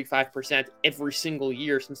been 45% every single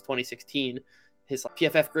year since 2016. His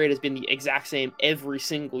PFF grade has been the exact same every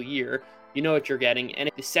single year. You know what you're getting. And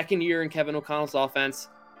the second year in Kevin O'Connell's offense,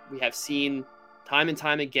 we have seen time and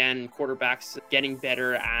time again quarterbacks getting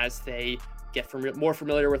better as they get more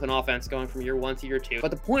familiar with an offense going from year 1 to year 2.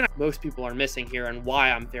 But the point most people are missing here, and why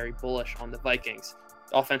I'm very bullish on the Vikings,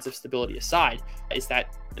 offensive stability aside, is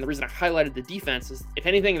that, and the reason I highlighted the defense is, if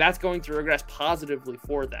anything, that's going to regress positively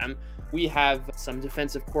for them. We have some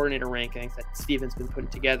defensive coordinator rankings that Steven's been putting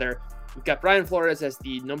together. We've got Brian Flores as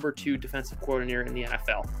the number 2 defensive coordinator in the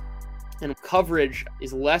NFL. And coverage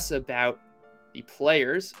is less about the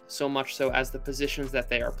players, so much so as the positions that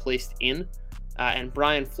they are placed in. And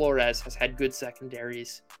Brian Flores has had good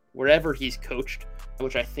secondaries wherever he's coached,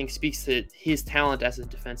 which I think speaks to his talent as a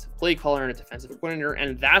defensive play caller and a defensive coordinator.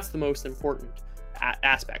 And that's the most important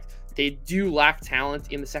aspect. They do lack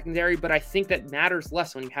talent in the secondary, but I think that matters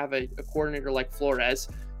less when you have a coordinator like Flores,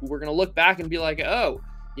 who we're going to look back and be like, oh,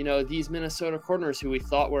 you know, these Minnesota corners who we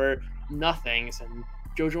thought were nothings, and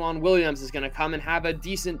Jojuan Williams is going to come and have a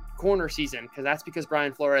decent corner season, because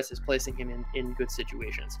Brian Flores is placing him in good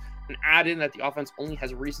situations. And add in that the offense only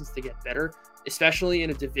has reasons to get better, especially in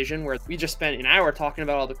a division where we just spent an hour talking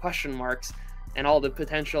about all the question marks and all the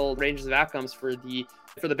potential ranges of outcomes for the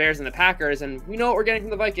Bears and the Packers, and we know what we're getting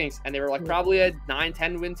from the Vikings, and they were like probably a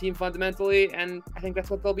 9-10 win team fundamentally, and I think that's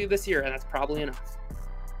what they'll be this year, and that's probably enough.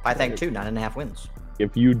 I think too, 9.5 wins.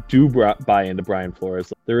 If you do buy into Brian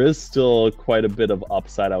Flores, there is still quite a bit of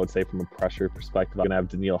upside, I would say, from a pressure perspective. I'm going to have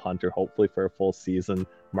Danielle Hunter, hopefully, for a full season,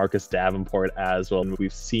 Marcus Davenport as well. And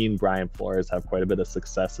we've seen Brian Flores have quite a bit of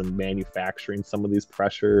success in manufacturing some of these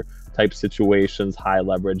pressure type situations, high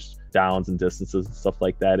leverage downs and distances and stuff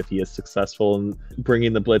like that. If he is successful in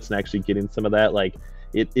bringing the blitz and actually getting some of that, like,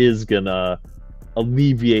 it is going to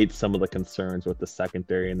alleviate some of the concerns with the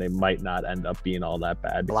secondary, and they might not end up being all that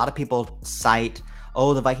bad. A lot of people cite,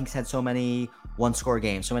 oh, the Vikings had so many one-score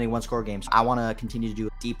games. I want to continue to do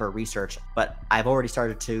deeper research, but I've already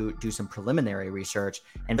started to do some preliminary research,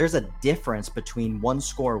 and there's a difference between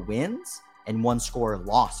one-score wins and one-score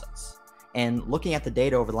losses. And looking at the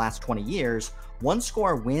data over the last 20 years,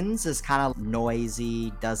 one-score wins is kind of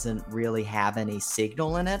noisy, doesn't really have any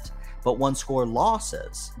signal in it, but one-score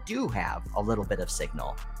losses do have a little bit of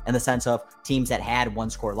signal in the sense of teams that had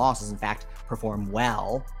one-score losses, in fact, perform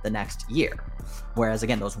well the next year. Whereas,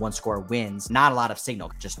 again, those one-score wins, not a lot of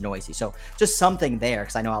signal, just noisy. So just something there,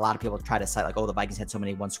 because I know a lot of people try to cite, like, oh, the Vikings had so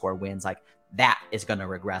many one-score wins, like, that is going to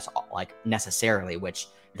regress, like, necessarily, which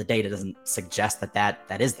the data doesn't suggest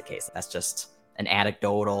that is the case. That's just an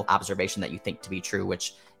anecdotal observation that you think to be true,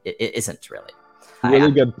 which it isn't really.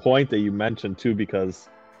 Really good point that you mentioned, too, because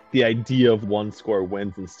the idea of one-score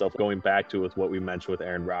wins and stuff, going back to with what we mentioned with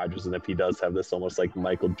Aaron Rodgers, and if he does have this almost like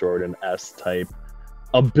Michael Jordan-esque type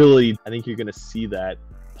ability, I think you're going to see that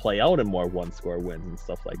play out in more one-score wins and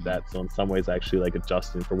stuff like that. So in some ways, actually like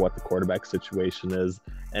adjusting for what the quarterback situation is.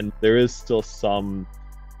 And there is still some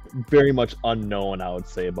very much unknown, I would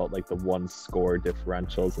say, about like the one score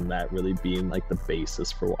differentials, and that really being like the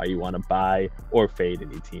basis for why you want to buy or fade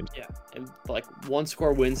any teams. Yeah, and like one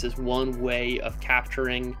score wins is one way of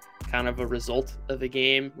capturing kind of a result of a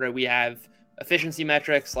game, right? We have efficiency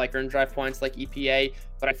metrics like earned drive points, like EPA,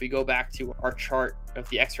 but if we go back to our chart of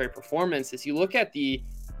the X-ray performance, is you look at the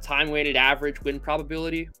time-weighted average win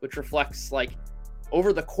probability, which reflects like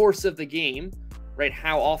over the course of the game, right?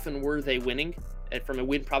 How often were they winning from a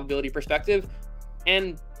win probability perspective?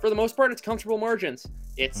 And for the most part, it's comfortable margins.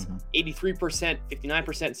 It's 83%,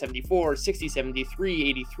 59%, 74, 60, 73,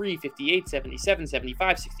 83, 58, 77,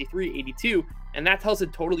 75, 63, 82. And that tells a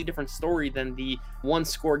totally different story than the one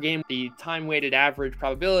score game. The time weighted average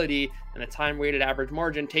probability and the time weighted average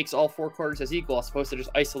margin takes all 4 quarters as equal, as opposed to just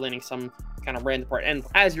isolating some kind of random part. And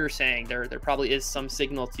as you're saying, there probably is some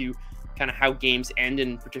signal to kind of how games end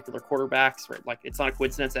in particular quarterbacks, right? Like, it's not a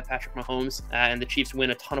coincidence that Patrick Mahomes and the Chiefs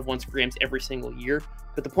win a ton of one-score games every single year.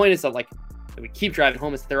 But the point is that, like, that we keep driving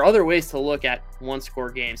home is there are other ways to look at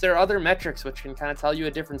one-score games. There are other metrics which can kind of tell you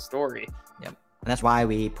a different story. Yep. And that's why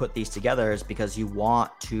we put these together, is because you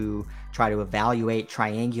want to try to evaluate,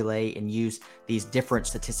 triangulate, and use these different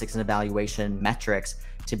statistics and evaluation metrics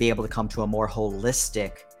to be able to come to a more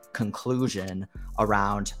holistic conclusion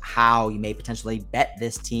around how you may potentially bet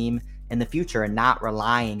this team in the future, and not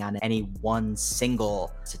relying on any one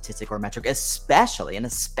single statistic or metric, especially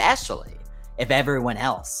if everyone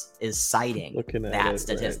else is citing that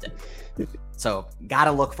statistic. Right. So got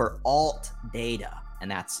to look for alt data,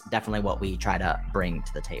 and that's definitely what we try to bring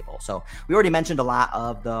to the table. So we already mentioned a lot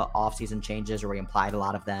of the offseason changes, or we implied a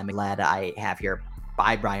lot of them. I have here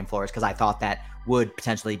by Brian Flores, because I thought that would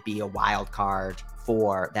potentially be a wild card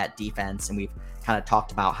for that defense, and we've kind of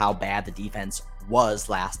talked about how bad the defense was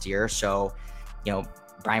last year. So, you know,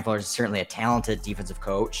 Brian Flores is certainly a talented defensive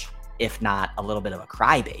coach, if not a little bit of a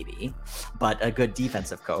crybaby, but a good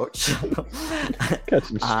defensive coach. Got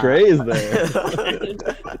some strays there.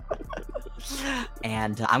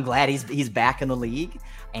 And I'm glad he's back in the league.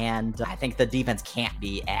 And I think the defense can't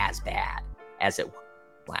be as bad as it was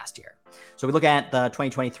last year. So we look at the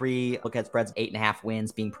 2023, look at spreads, 8.5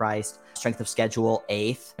 wins being priced. Strength of schedule,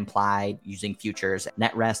 8th, implied using futures.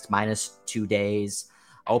 Net rest, -2 days.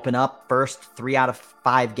 Open up first 3 out of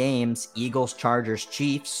 5 games. Eagles, Chargers,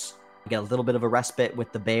 Chiefs. You get a little bit of a respite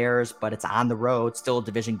with the Bears, but it's on the road. Still a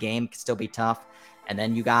division game, can still be tough. And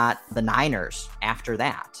then you got the Niners after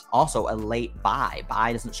that. Also a late bye.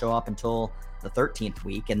 Bye doesn't show up until the 13th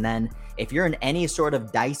week. And then if you're in any sort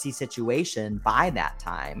of dicey situation by that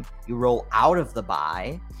time, you roll out of the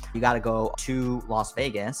bye, you got to go to Las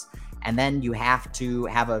Vegas, and then you have to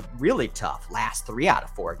have a really tough last 3 out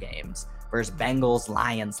of 4 games versus Bengals,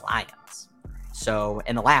 Lions. So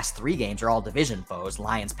in the last 3 games are all division foes: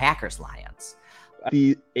 Lions, Packers, Lions.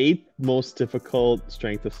 The 8th most difficult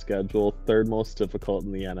strength of schedule, 3rd most difficult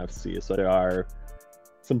in the NFC. So there are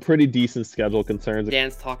some pretty decent schedule concerns.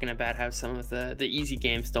 Dan's talking about how some of the easy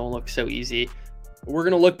games don't look so easy. We're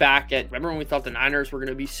going to look back at, remember when we thought the Niners were going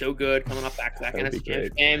to be so good coming up back-to-back NFC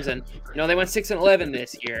Championship games, and they went 6-11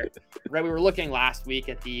 this year. Right, we were looking last week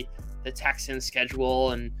at the Texans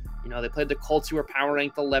schedule, and they played the Colts, who were power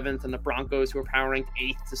ranked 11th, and the Broncos, who were power ranked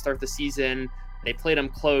 8th to start the season. They played them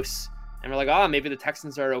close, and we're like, maybe the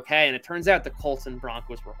Texans are okay, and it turns out the Colts and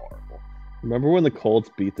Broncos were horrible. Remember when the Colts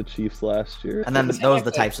beat the Chiefs last year? And then those are the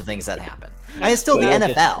types of things that happen. And it's still the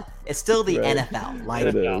NFL. It's still the NFL. Like,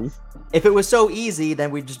 it is. If it was so easy, then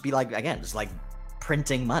we'd just be like, again, just like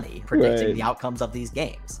printing money, predicting the outcomes of these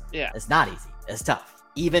games. Yeah. It's not easy. It's tough.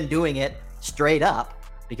 Even doing it straight up,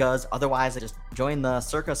 because otherwise I just join the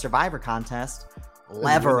Circa Survivor contest,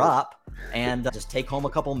 lever up, and just take home a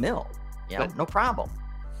couple mil. No problem.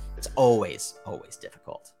 It's always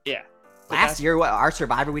difficult. Yeah. Last year, our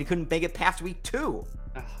Survivor, we couldn't make it past week 2.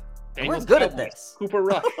 We're good at this. Cooper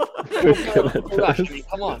Rush. Cooper Rush. I mean,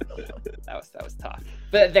 come on. That was tough.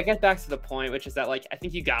 But that gets back to the point, which is that, like, I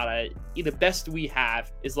think you gotta, the best we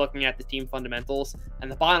have is looking at the team fundamentals. And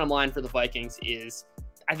the bottom line for the Vikings is,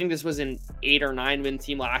 I think this was an 8 or 9 win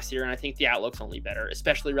team last year, and I think the outlook's only better,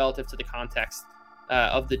 especially relative to the context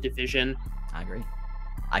of the division. I agree.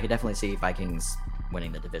 I could definitely see Vikings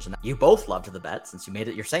winning the division. You both loved the bet since you made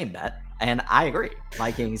it your same bet, and I agree.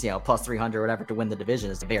 Vikings, plus 300 or whatever to win the division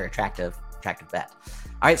is a very attractive bet.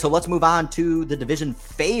 All right, so let's move on to the division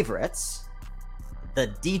favorites, the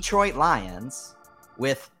Detroit Lions,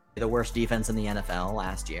 with the worst defense in the NFL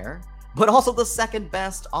last year, but also the second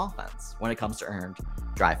best offense when it comes to earned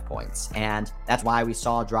drive points. And that's why we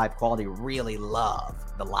saw Drive Quality really love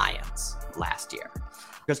the Lions last year.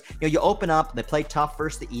 because you open up, they play tough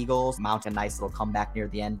versus the Eagles, mount a nice little comeback near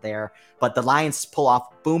the end there, but the Lions pull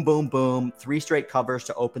off boom, boom, boom, 3 straight covers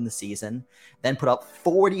to open the season, then put up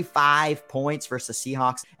 45 points versus the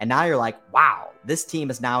Seahawks, and now you're like, wow, this team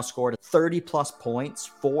has now scored 30 plus points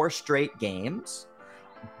 4 straight games.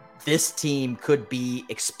 This team could be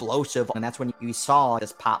explosive, and that's when you saw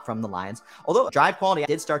this pop from the Lions. Although drive quality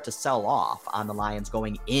did start to sell off on the Lions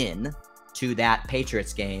going in to that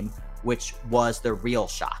Patriots game, which was the real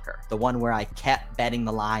shocker. The one where I kept betting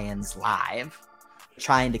the Lions live,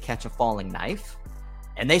 trying to catch a falling knife,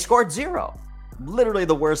 and they scored 0. Literally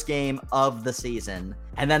the worst game of the season.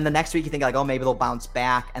 And then the next week you think like, oh, maybe they'll bounce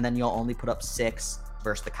back, and then you'll only put up 6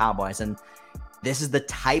 versus the Cowboys. And this is the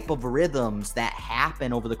type of rhythms that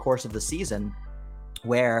happen over the course of the season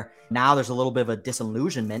where now there's a little bit of a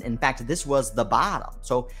disillusionment. In fact, this was the bottom.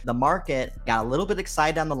 So the market got a little bit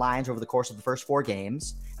excited on the Lions over the course of the first 4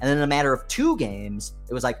 games. And then in a matter of 2 games,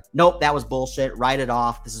 it was like, nope, that was bullshit. Write it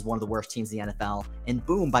off. This is one of the worst teams in the NFL. And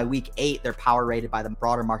boom, by week 8, they're power rated by the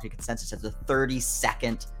broader market consensus as the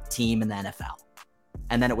 32nd team in the NFL.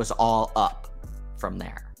 And then it was all up from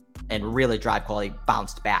there. And really drive quality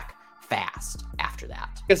bounced back fast after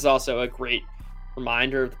that. This is also a great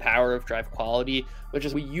reminder of the power of drive quality, which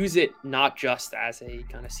is we use it not just as a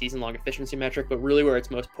kind of season-long efficiency metric, but really where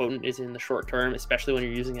it's most potent is in the short term, especially when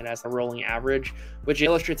you're using it as a rolling average, which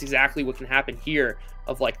illustrates exactly what can happen here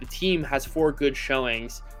of like the team has 4 good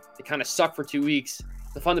showings. They kind of suck for 2 weeks.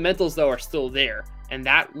 The fundamentals, though, are still there. And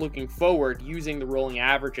that looking forward, using the rolling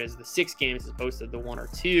averages, the 6 games as opposed to the 1 or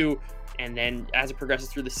 2, and then as it progresses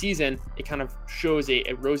through the season, it kind of shows a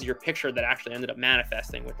rosier picture that actually ended up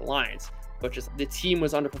manifesting with the Lions, which is the team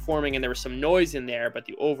was underperforming and there was some noise in there, but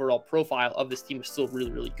the overall profile of this team was still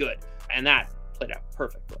really, really good. And that played out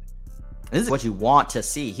perfectly. This is what you want to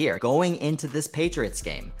see here. Going into this Patriots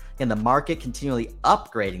game, again, the market continually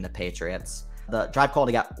upgrading the Patriots. The drive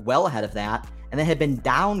quality got well ahead of that, and then had been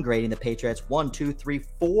downgrading the Patriots 1, 2, 3,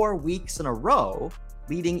 4 weeks in a row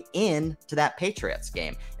leading into that Patriots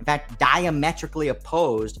game. In fact, diametrically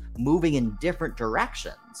opposed, moving in different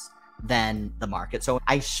directions than the market. So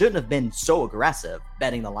I shouldn't have been so aggressive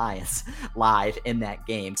betting the Lions live in that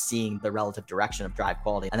game, seeing the relative direction of drive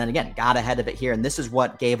quality. And then again, got ahead of it here. And this is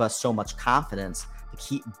what gave us so much confidence to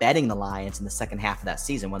keep betting the Lions in the second half of that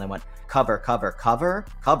season when they went cover, cover, cover,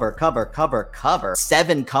 cover, cover, cover, cover,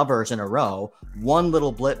 7 covers in a row, 1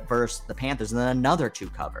 little blip versus the Panthers, and then another 2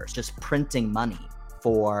 covers, just printing money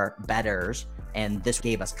for bettors. And this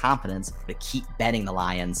gave us confidence to keep betting the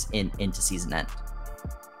Lions into season end.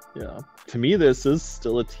 Yeah. To me, this is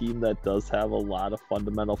still a team that does have a lot of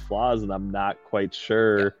fundamental flaws, and I'm not quite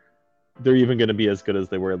sure they're even going to be as good as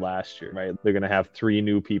they were last year, right? They're going to have 3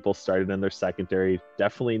 new people started in their secondary,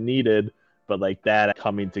 definitely needed, but like that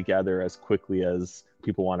coming together as quickly as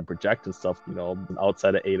people want to project and stuff,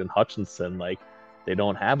 outside of Aiden Hutchinson, like they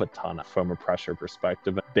don't have a ton from a pressure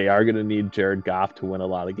perspective. They are going to need Jared Goff to win a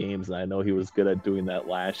lot of games, and I know he was good at doing that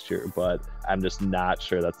last year, but I'm just not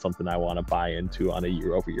sure that's something I want to buy into on a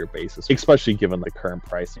year-over-year basis, especially given the current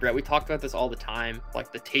price. Brett, we talked about this all the time,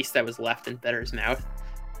 like the taste that was left in bettors' mouth.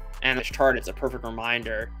 And this chart, it's a perfect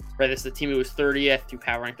reminder, right? This is the team who was 30th, who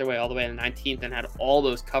power ranked their way all the way to 19th and had all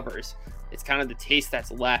those covers. It's kind of the taste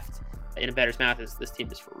that's left in a bettor's mouth is this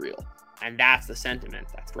team is for real. And that's the sentiment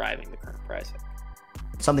that's driving the current pricing.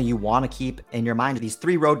 Something you want to keep in your mind are these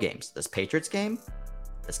 3 road games, this Patriots game,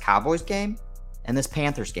 this Cowboys game, and this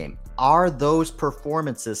Panthers game. Are those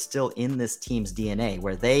performances still in this team's DNA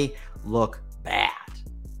where they look bad?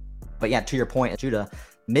 But yeah, to your point, Judah,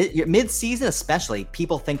 mid-season especially,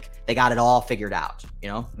 people think they got it all figured out.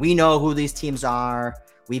 We know who these teams are.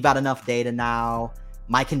 We've got enough data now.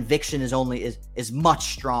 My conviction is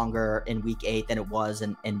much stronger in week 8 than it was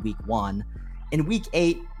in week 1. In week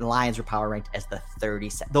 8, the Lions were power ranked as the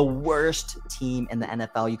 32nd, the worst team in the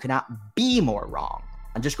NFL. You could not be more wrong.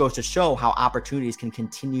 And just goes to show how opportunities can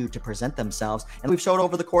continue to present themselves. And we've showed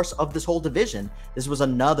over the course of this whole division, this was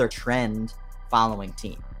another trend following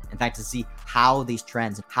team. In fact, to see how these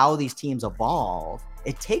trends, how these teams evolve,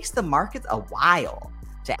 it takes the market a while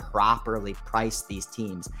to properly price these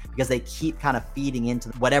teams because they keep kind of feeding into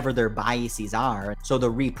whatever their biases are. So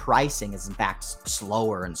the repricing is in fact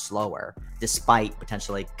slower and slower, despite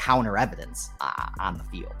potentially counter evidence on the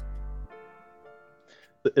field.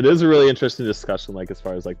 It is a really interesting discussion, like as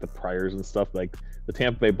far as like the priors and stuff. Like the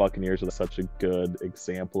Tampa Bay Buccaneers are such a good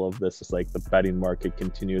example of this. It's like the betting market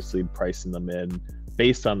continuously pricing them in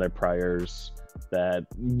based on their priors that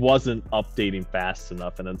wasn't updating fast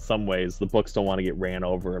enough. And in some ways, the books don't want to get ran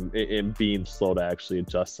over and being slow to actually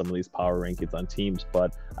adjust some of these power rankings on teams.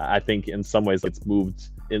 But I think in some ways it's moved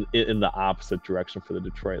in the opposite direction for the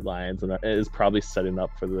Detroit Lions, and it is probably setting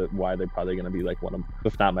up for why they're probably going to be like one of,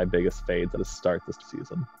 if not my biggest fades at the start this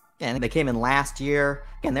season. And they came in last year.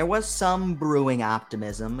 Again, there was some brewing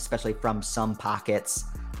optimism, especially from some pockets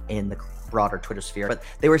in the broader Twitter sphere, but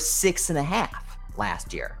they were 6.5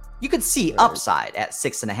 last year. You could see upside at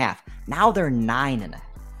 6.5. Now they're 9.5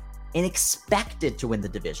 and expected to win the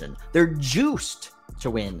division. They're juiced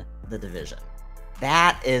to win the division.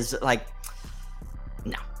 That is like,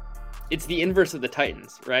 no. It's the inverse of the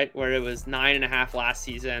Titans, right? Where it was 9.5 last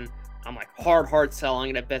season. I'm like hard selling,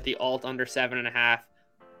 and I bet the alt under 7.5.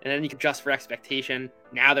 And then you can adjust for expectation.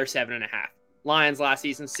 Now they're 7.5. Lions last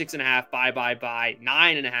season, 6.5, buy,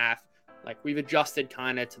 9.5. Like, we've adjusted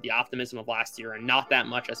kind of to the optimism of last year, and not that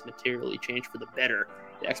much has materially changed for the better.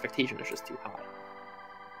 The expectation is just too high.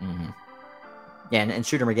 Mm-hmm. Yeah, and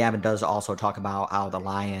Shooter McGavin does also talk about how the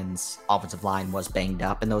Lions' offensive line was banged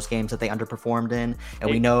up in those games that they underperformed in.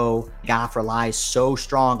 And we know Goff relies so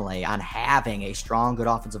strongly on having a strong, good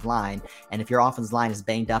offensive line. And if your offensive line is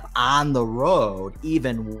banged up on the road,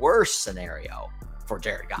 even worse scenario for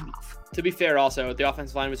Jared Goff. To be fair, also, the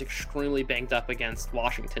offensive line was extremely banged up against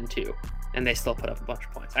Washington, too. And they still put up a bunch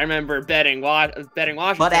of points. I remember betting Washington.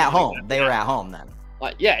 But at home. They were at home then.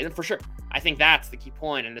 Yeah, for sure. I think that's the key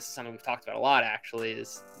point, and this is something we've talked about a lot, actually,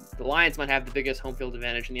 is the Lions might have the biggest home field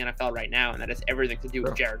advantage in the NFL right now, and that has everything to do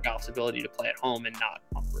with Jared Goff's ability to play at home and not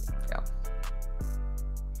on the road. Yeah.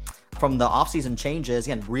 From the offseason changes,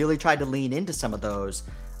 again, really tried to lean into some of those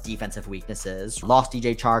defensive weaknesses. Lost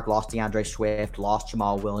DJ Chark, lost DeAndre Swift, lost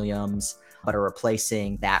Jamal Williams, but are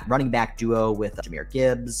replacing that running back duo with Jahmyr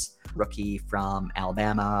Gibbs, rookie from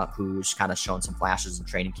Alabama, who's kind of shown some flashes in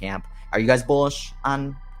training camp. Are you guys bullish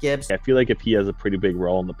on Gibbs? I feel like if he has a pretty big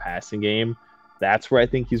role in the passing game, that's where I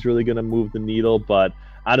think he's really going to move the needle. But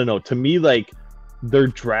I don't know. To me, like, their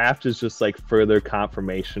draft is just like further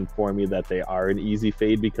confirmation for me that they are an easy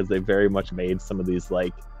fade, because they very much made some of these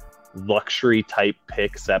like luxury type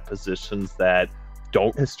picks at positions that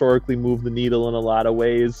don't historically move the needle in a lot of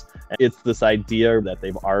ways. It's this idea that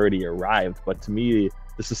they've already arrived. But to me,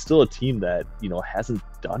 this is still a team that, hasn't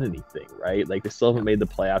done anything, right? Like, they still haven't made the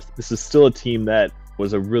playoffs. This is still a team that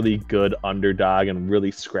was a really good underdog and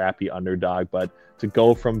really scrappy underdog, but to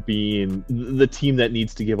go from being the team that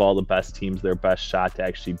needs to give all the best teams their best shot to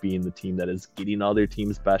actually being the team that is getting all their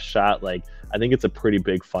team's best shot, like, I think it's a pretty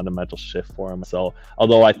big fundamental shift for him. So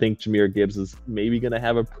although I think Jahmyr Gibbs is maybe going to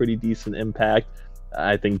have a pretty decent impact,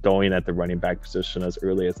 I think going at the running back position as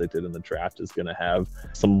early as they did in the draft is going to have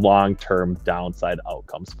some long-term downside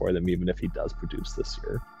outcomes for them, even if he does produce this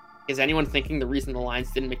year. Is anyone thinking the reason the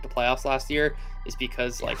Lions didn't make the playoffs last year is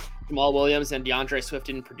because like Jamal Williams and DeAndre Swift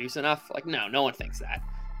didn't produce enough? Like, no one thinks that.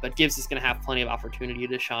 But Gibbs is going to have plenty of opportunity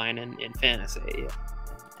to shine in fantasy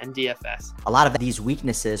and DFS. A lot of these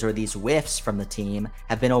weaknesses or these whiffs from the team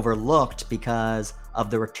have been overlooked because of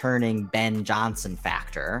the returning Ben Johnson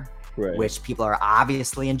factor, which people are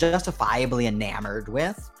obviously and justifiably enamored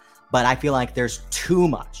with. But I feel like there's too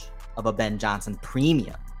much of a Ben Johnson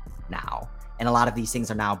premium now. And a lot of these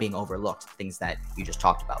things are now being overlooked, things that you just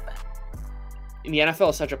talked about, Ben. In the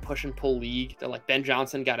NFL is such a push and pull league that like Ben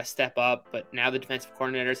Johnson got to step up, but now the defensive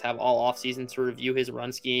coordinators have all offseason to review his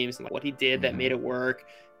run schemes and what he did that made it work.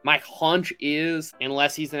 My hunch is,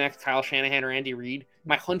 unless he's the next Kyle Shanahan or Andy Reid,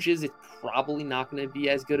 my hunch is it's probably not going to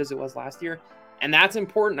be as good as it was last year. And that's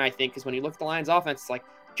important, I think, because when you look at the Lions offense, it's like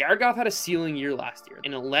Jared Goff had a ceiling year last year.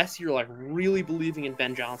 And unless you're like really believing in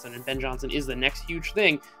Ben Johnson and Ben Johnson is the next huge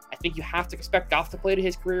thing, I think you have to expect Goff to play to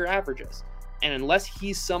his career averages. And unless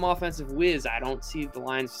he's some offensive whiz, I don't see the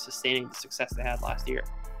Lions sustaining the success they had last year.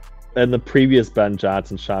 And the previous Ben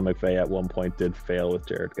Johnson, Sean McVay at one point did fail with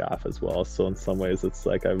Jared Goff as well. So in some ways, it's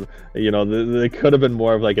like, they could have been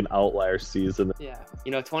more of like an outlier season. Yeah.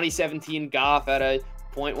 2017 Goff at a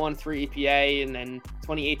 0.13 EPA, and then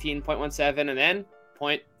 2018 0.17, and then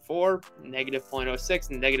 0.4, negative 0.06,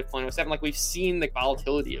 and negative 0.07. Like, we've seen the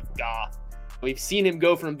volatility of Goff. We've seen him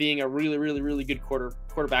go from being a really, really, really good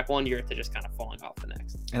quarterback one year to just kind of falling off the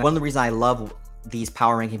next. And one of the reasons I love these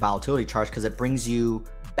power ranking volatility charts, because it brings you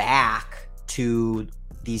back to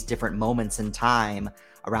these different moments in time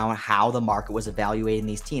around how the market was evaluating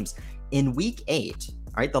these teams. In week 8,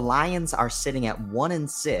 all right, the Lions are sitting at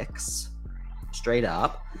 1-6 straight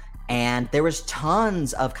up, and there was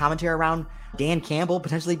tons of commentary around Dan Campbell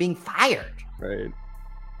potentially being fired. Right.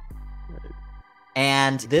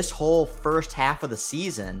 And this whole first half of the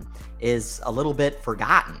season is a little bit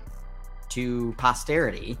forgotten to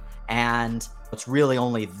posterity And it's really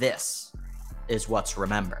only this is what's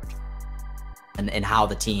remembered and how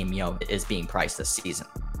the team, is being priced this season.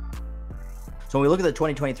 So when we look at the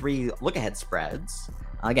 2023 look-ahead spreads,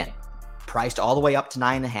 again, priced all the way up to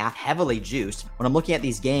 9.5, heavily juiced. When I'm looking at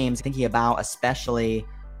these games, thinking about especially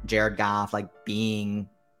Jared Goff, being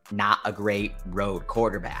not a great road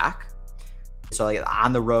quarterback. So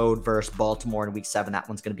on the road versus Baltimore in week 7, that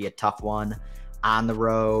one's going to be a tough one. On the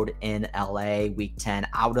road in LA, week 10,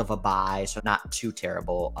 out of a bye, so not too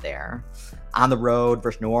terrible there. On the road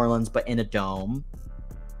versus New Orleans, but in a dome.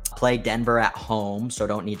 Play Denver at home, so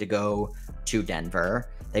don't need to go to Denver.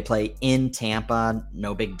 They play in Tampa,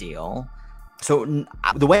 no big deal. So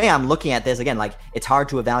the way I'm looking at this, again, it's hard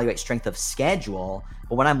to evaluate strength of schedule,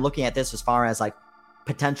 but when I'm looking at this as far as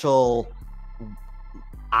potential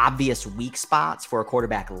obvious weak spots for a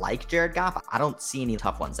quarterback like Jared Goff, I don't see any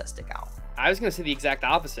tough ones that stick out. I was going to say the exact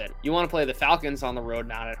opposite. You want to play the Falcons on the road,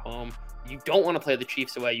 not at home. You don't want to play the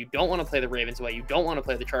Chiefs away. You don't want to play the Ravens away. You don't want to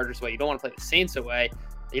play the Chargers away. You don't want to play the Saints away.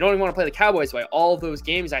 You don't even want to play the Cowboys away. All of those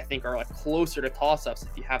games, I think, are closer to toss-ups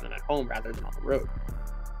if you have them at home rather than on the road.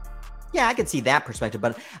 Yeah, I could see that perspective,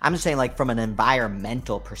 but I'm just saying from an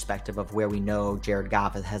environmental perspective of where we know Jared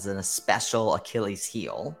Goff has a special Achilles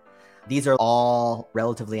heel. These are all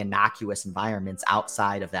relatively innocuous environments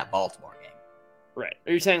outside of that Baltimore game. Right.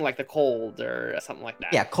 Are you saying the cold or something like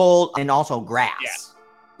that? Yeah, cold and also grass. Yeah.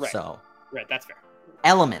 Right. So. Right, that's fair.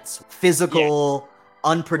 Elements, physical,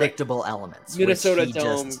 unpredictable elements. Minnesota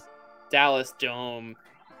Dome, Dallas Dome,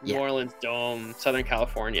 New Orleans Dome, Southern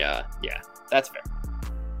California. Yeah, that's fair.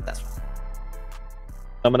 That's fair.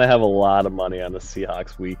 I'm going to have a lot of money on the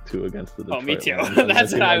Seahawks week 2 against the Detroit me too. Lions.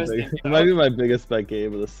 That's what I was thinking. It might be my biggest bet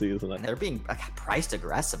game of the season. And they're being priced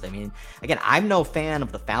aggressive. I mean, again, I'm no fan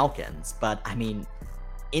of the Falcons, but I mean,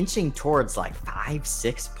 inching towards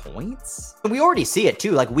 5-6 points. We already see it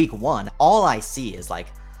too, week 1. All I see is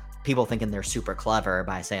people thinking they're super clever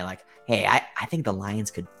by saying hey, I think the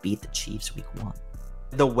Lions could beat the Chiefs week 1.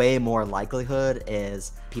 The way more likelihood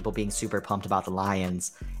is people being super pumped about the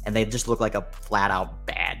Lions, and they just look like a flat out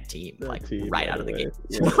bad team, right out of the gate.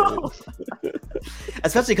 Yeah.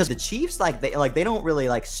 Especially because the Chiefs, they don't really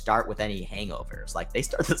start with any hangovers. They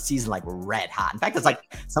start the season red hot. In fact, it's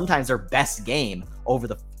sometimes their best game over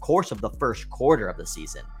the course of the first quarter of the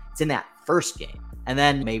season. It's in that first game, and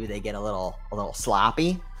then maybe they get a little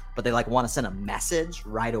sloppy. But they want to send a message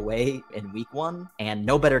right away in week 1, and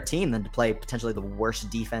no better team than to play potentially the worst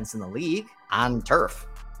defense in the league on turf.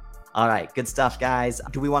 All right, good stuff, guys.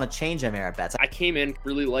 Do we want to change our merit bets? I came in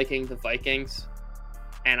really liking the Vikings,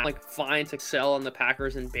 and I'm fine to sell on the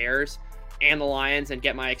Packers and Bears and the Lions and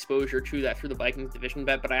get my exposure to that through the Vikings division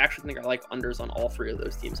bet. But I actually think I like unders on all 3 of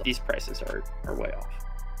those teams. These prices are way off.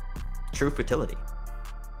 True futility.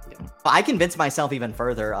 Yeah. I convinced myself even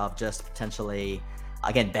further of just potentially,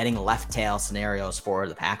 again, betting left tail scenarios for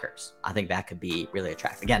the Packers. I think that could be really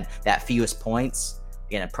attractive. Again, that fewest points,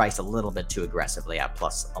 again, it priced a little bit too aggressively at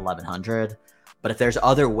plus 1,100. But if there's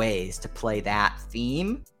other ways to play that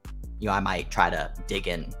theme, I might try to dig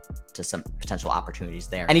in to some potential opportunities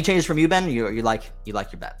there. Any changes from you, Ben? You like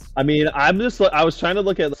your bets? I mean, I was trying to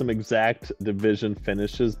look at some exact division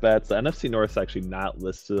finishes bets. The NFC North is actually not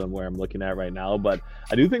listed on where I'm looking at right now, but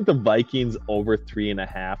I do think the Vikings over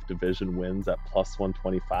 3.5 division wins at plus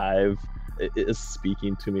 125 is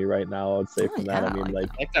speaking to me right now. I would say from that. I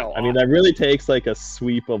mean, that really takes a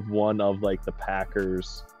sweep of one of the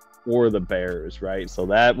Packers or the Bears, right? So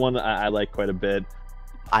that one I like quite a bit.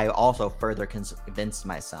 I also further convinced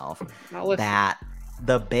myself that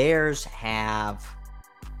the Bears have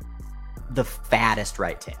the fattest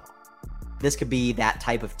right tail. This could be that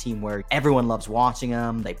type of team where everyone loves watching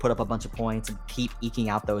them. They put up a bunch of points and keep eking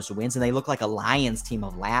out those wins. And they look like a Lions team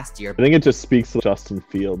of last year. I think it just speaks to Justin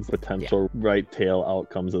Fields' potential right tail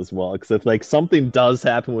outcomes as well. Because if something does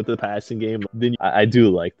happen with the passing game, then I do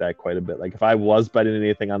like that quite a bit. If I was betting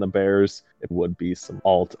anything on the Bears, it would be some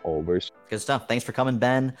alt overs. Good stuff. Thanks for coming,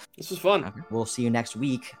 Ben. This was fun. We'll see you next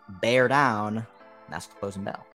week. Bear down. That's the closing bell.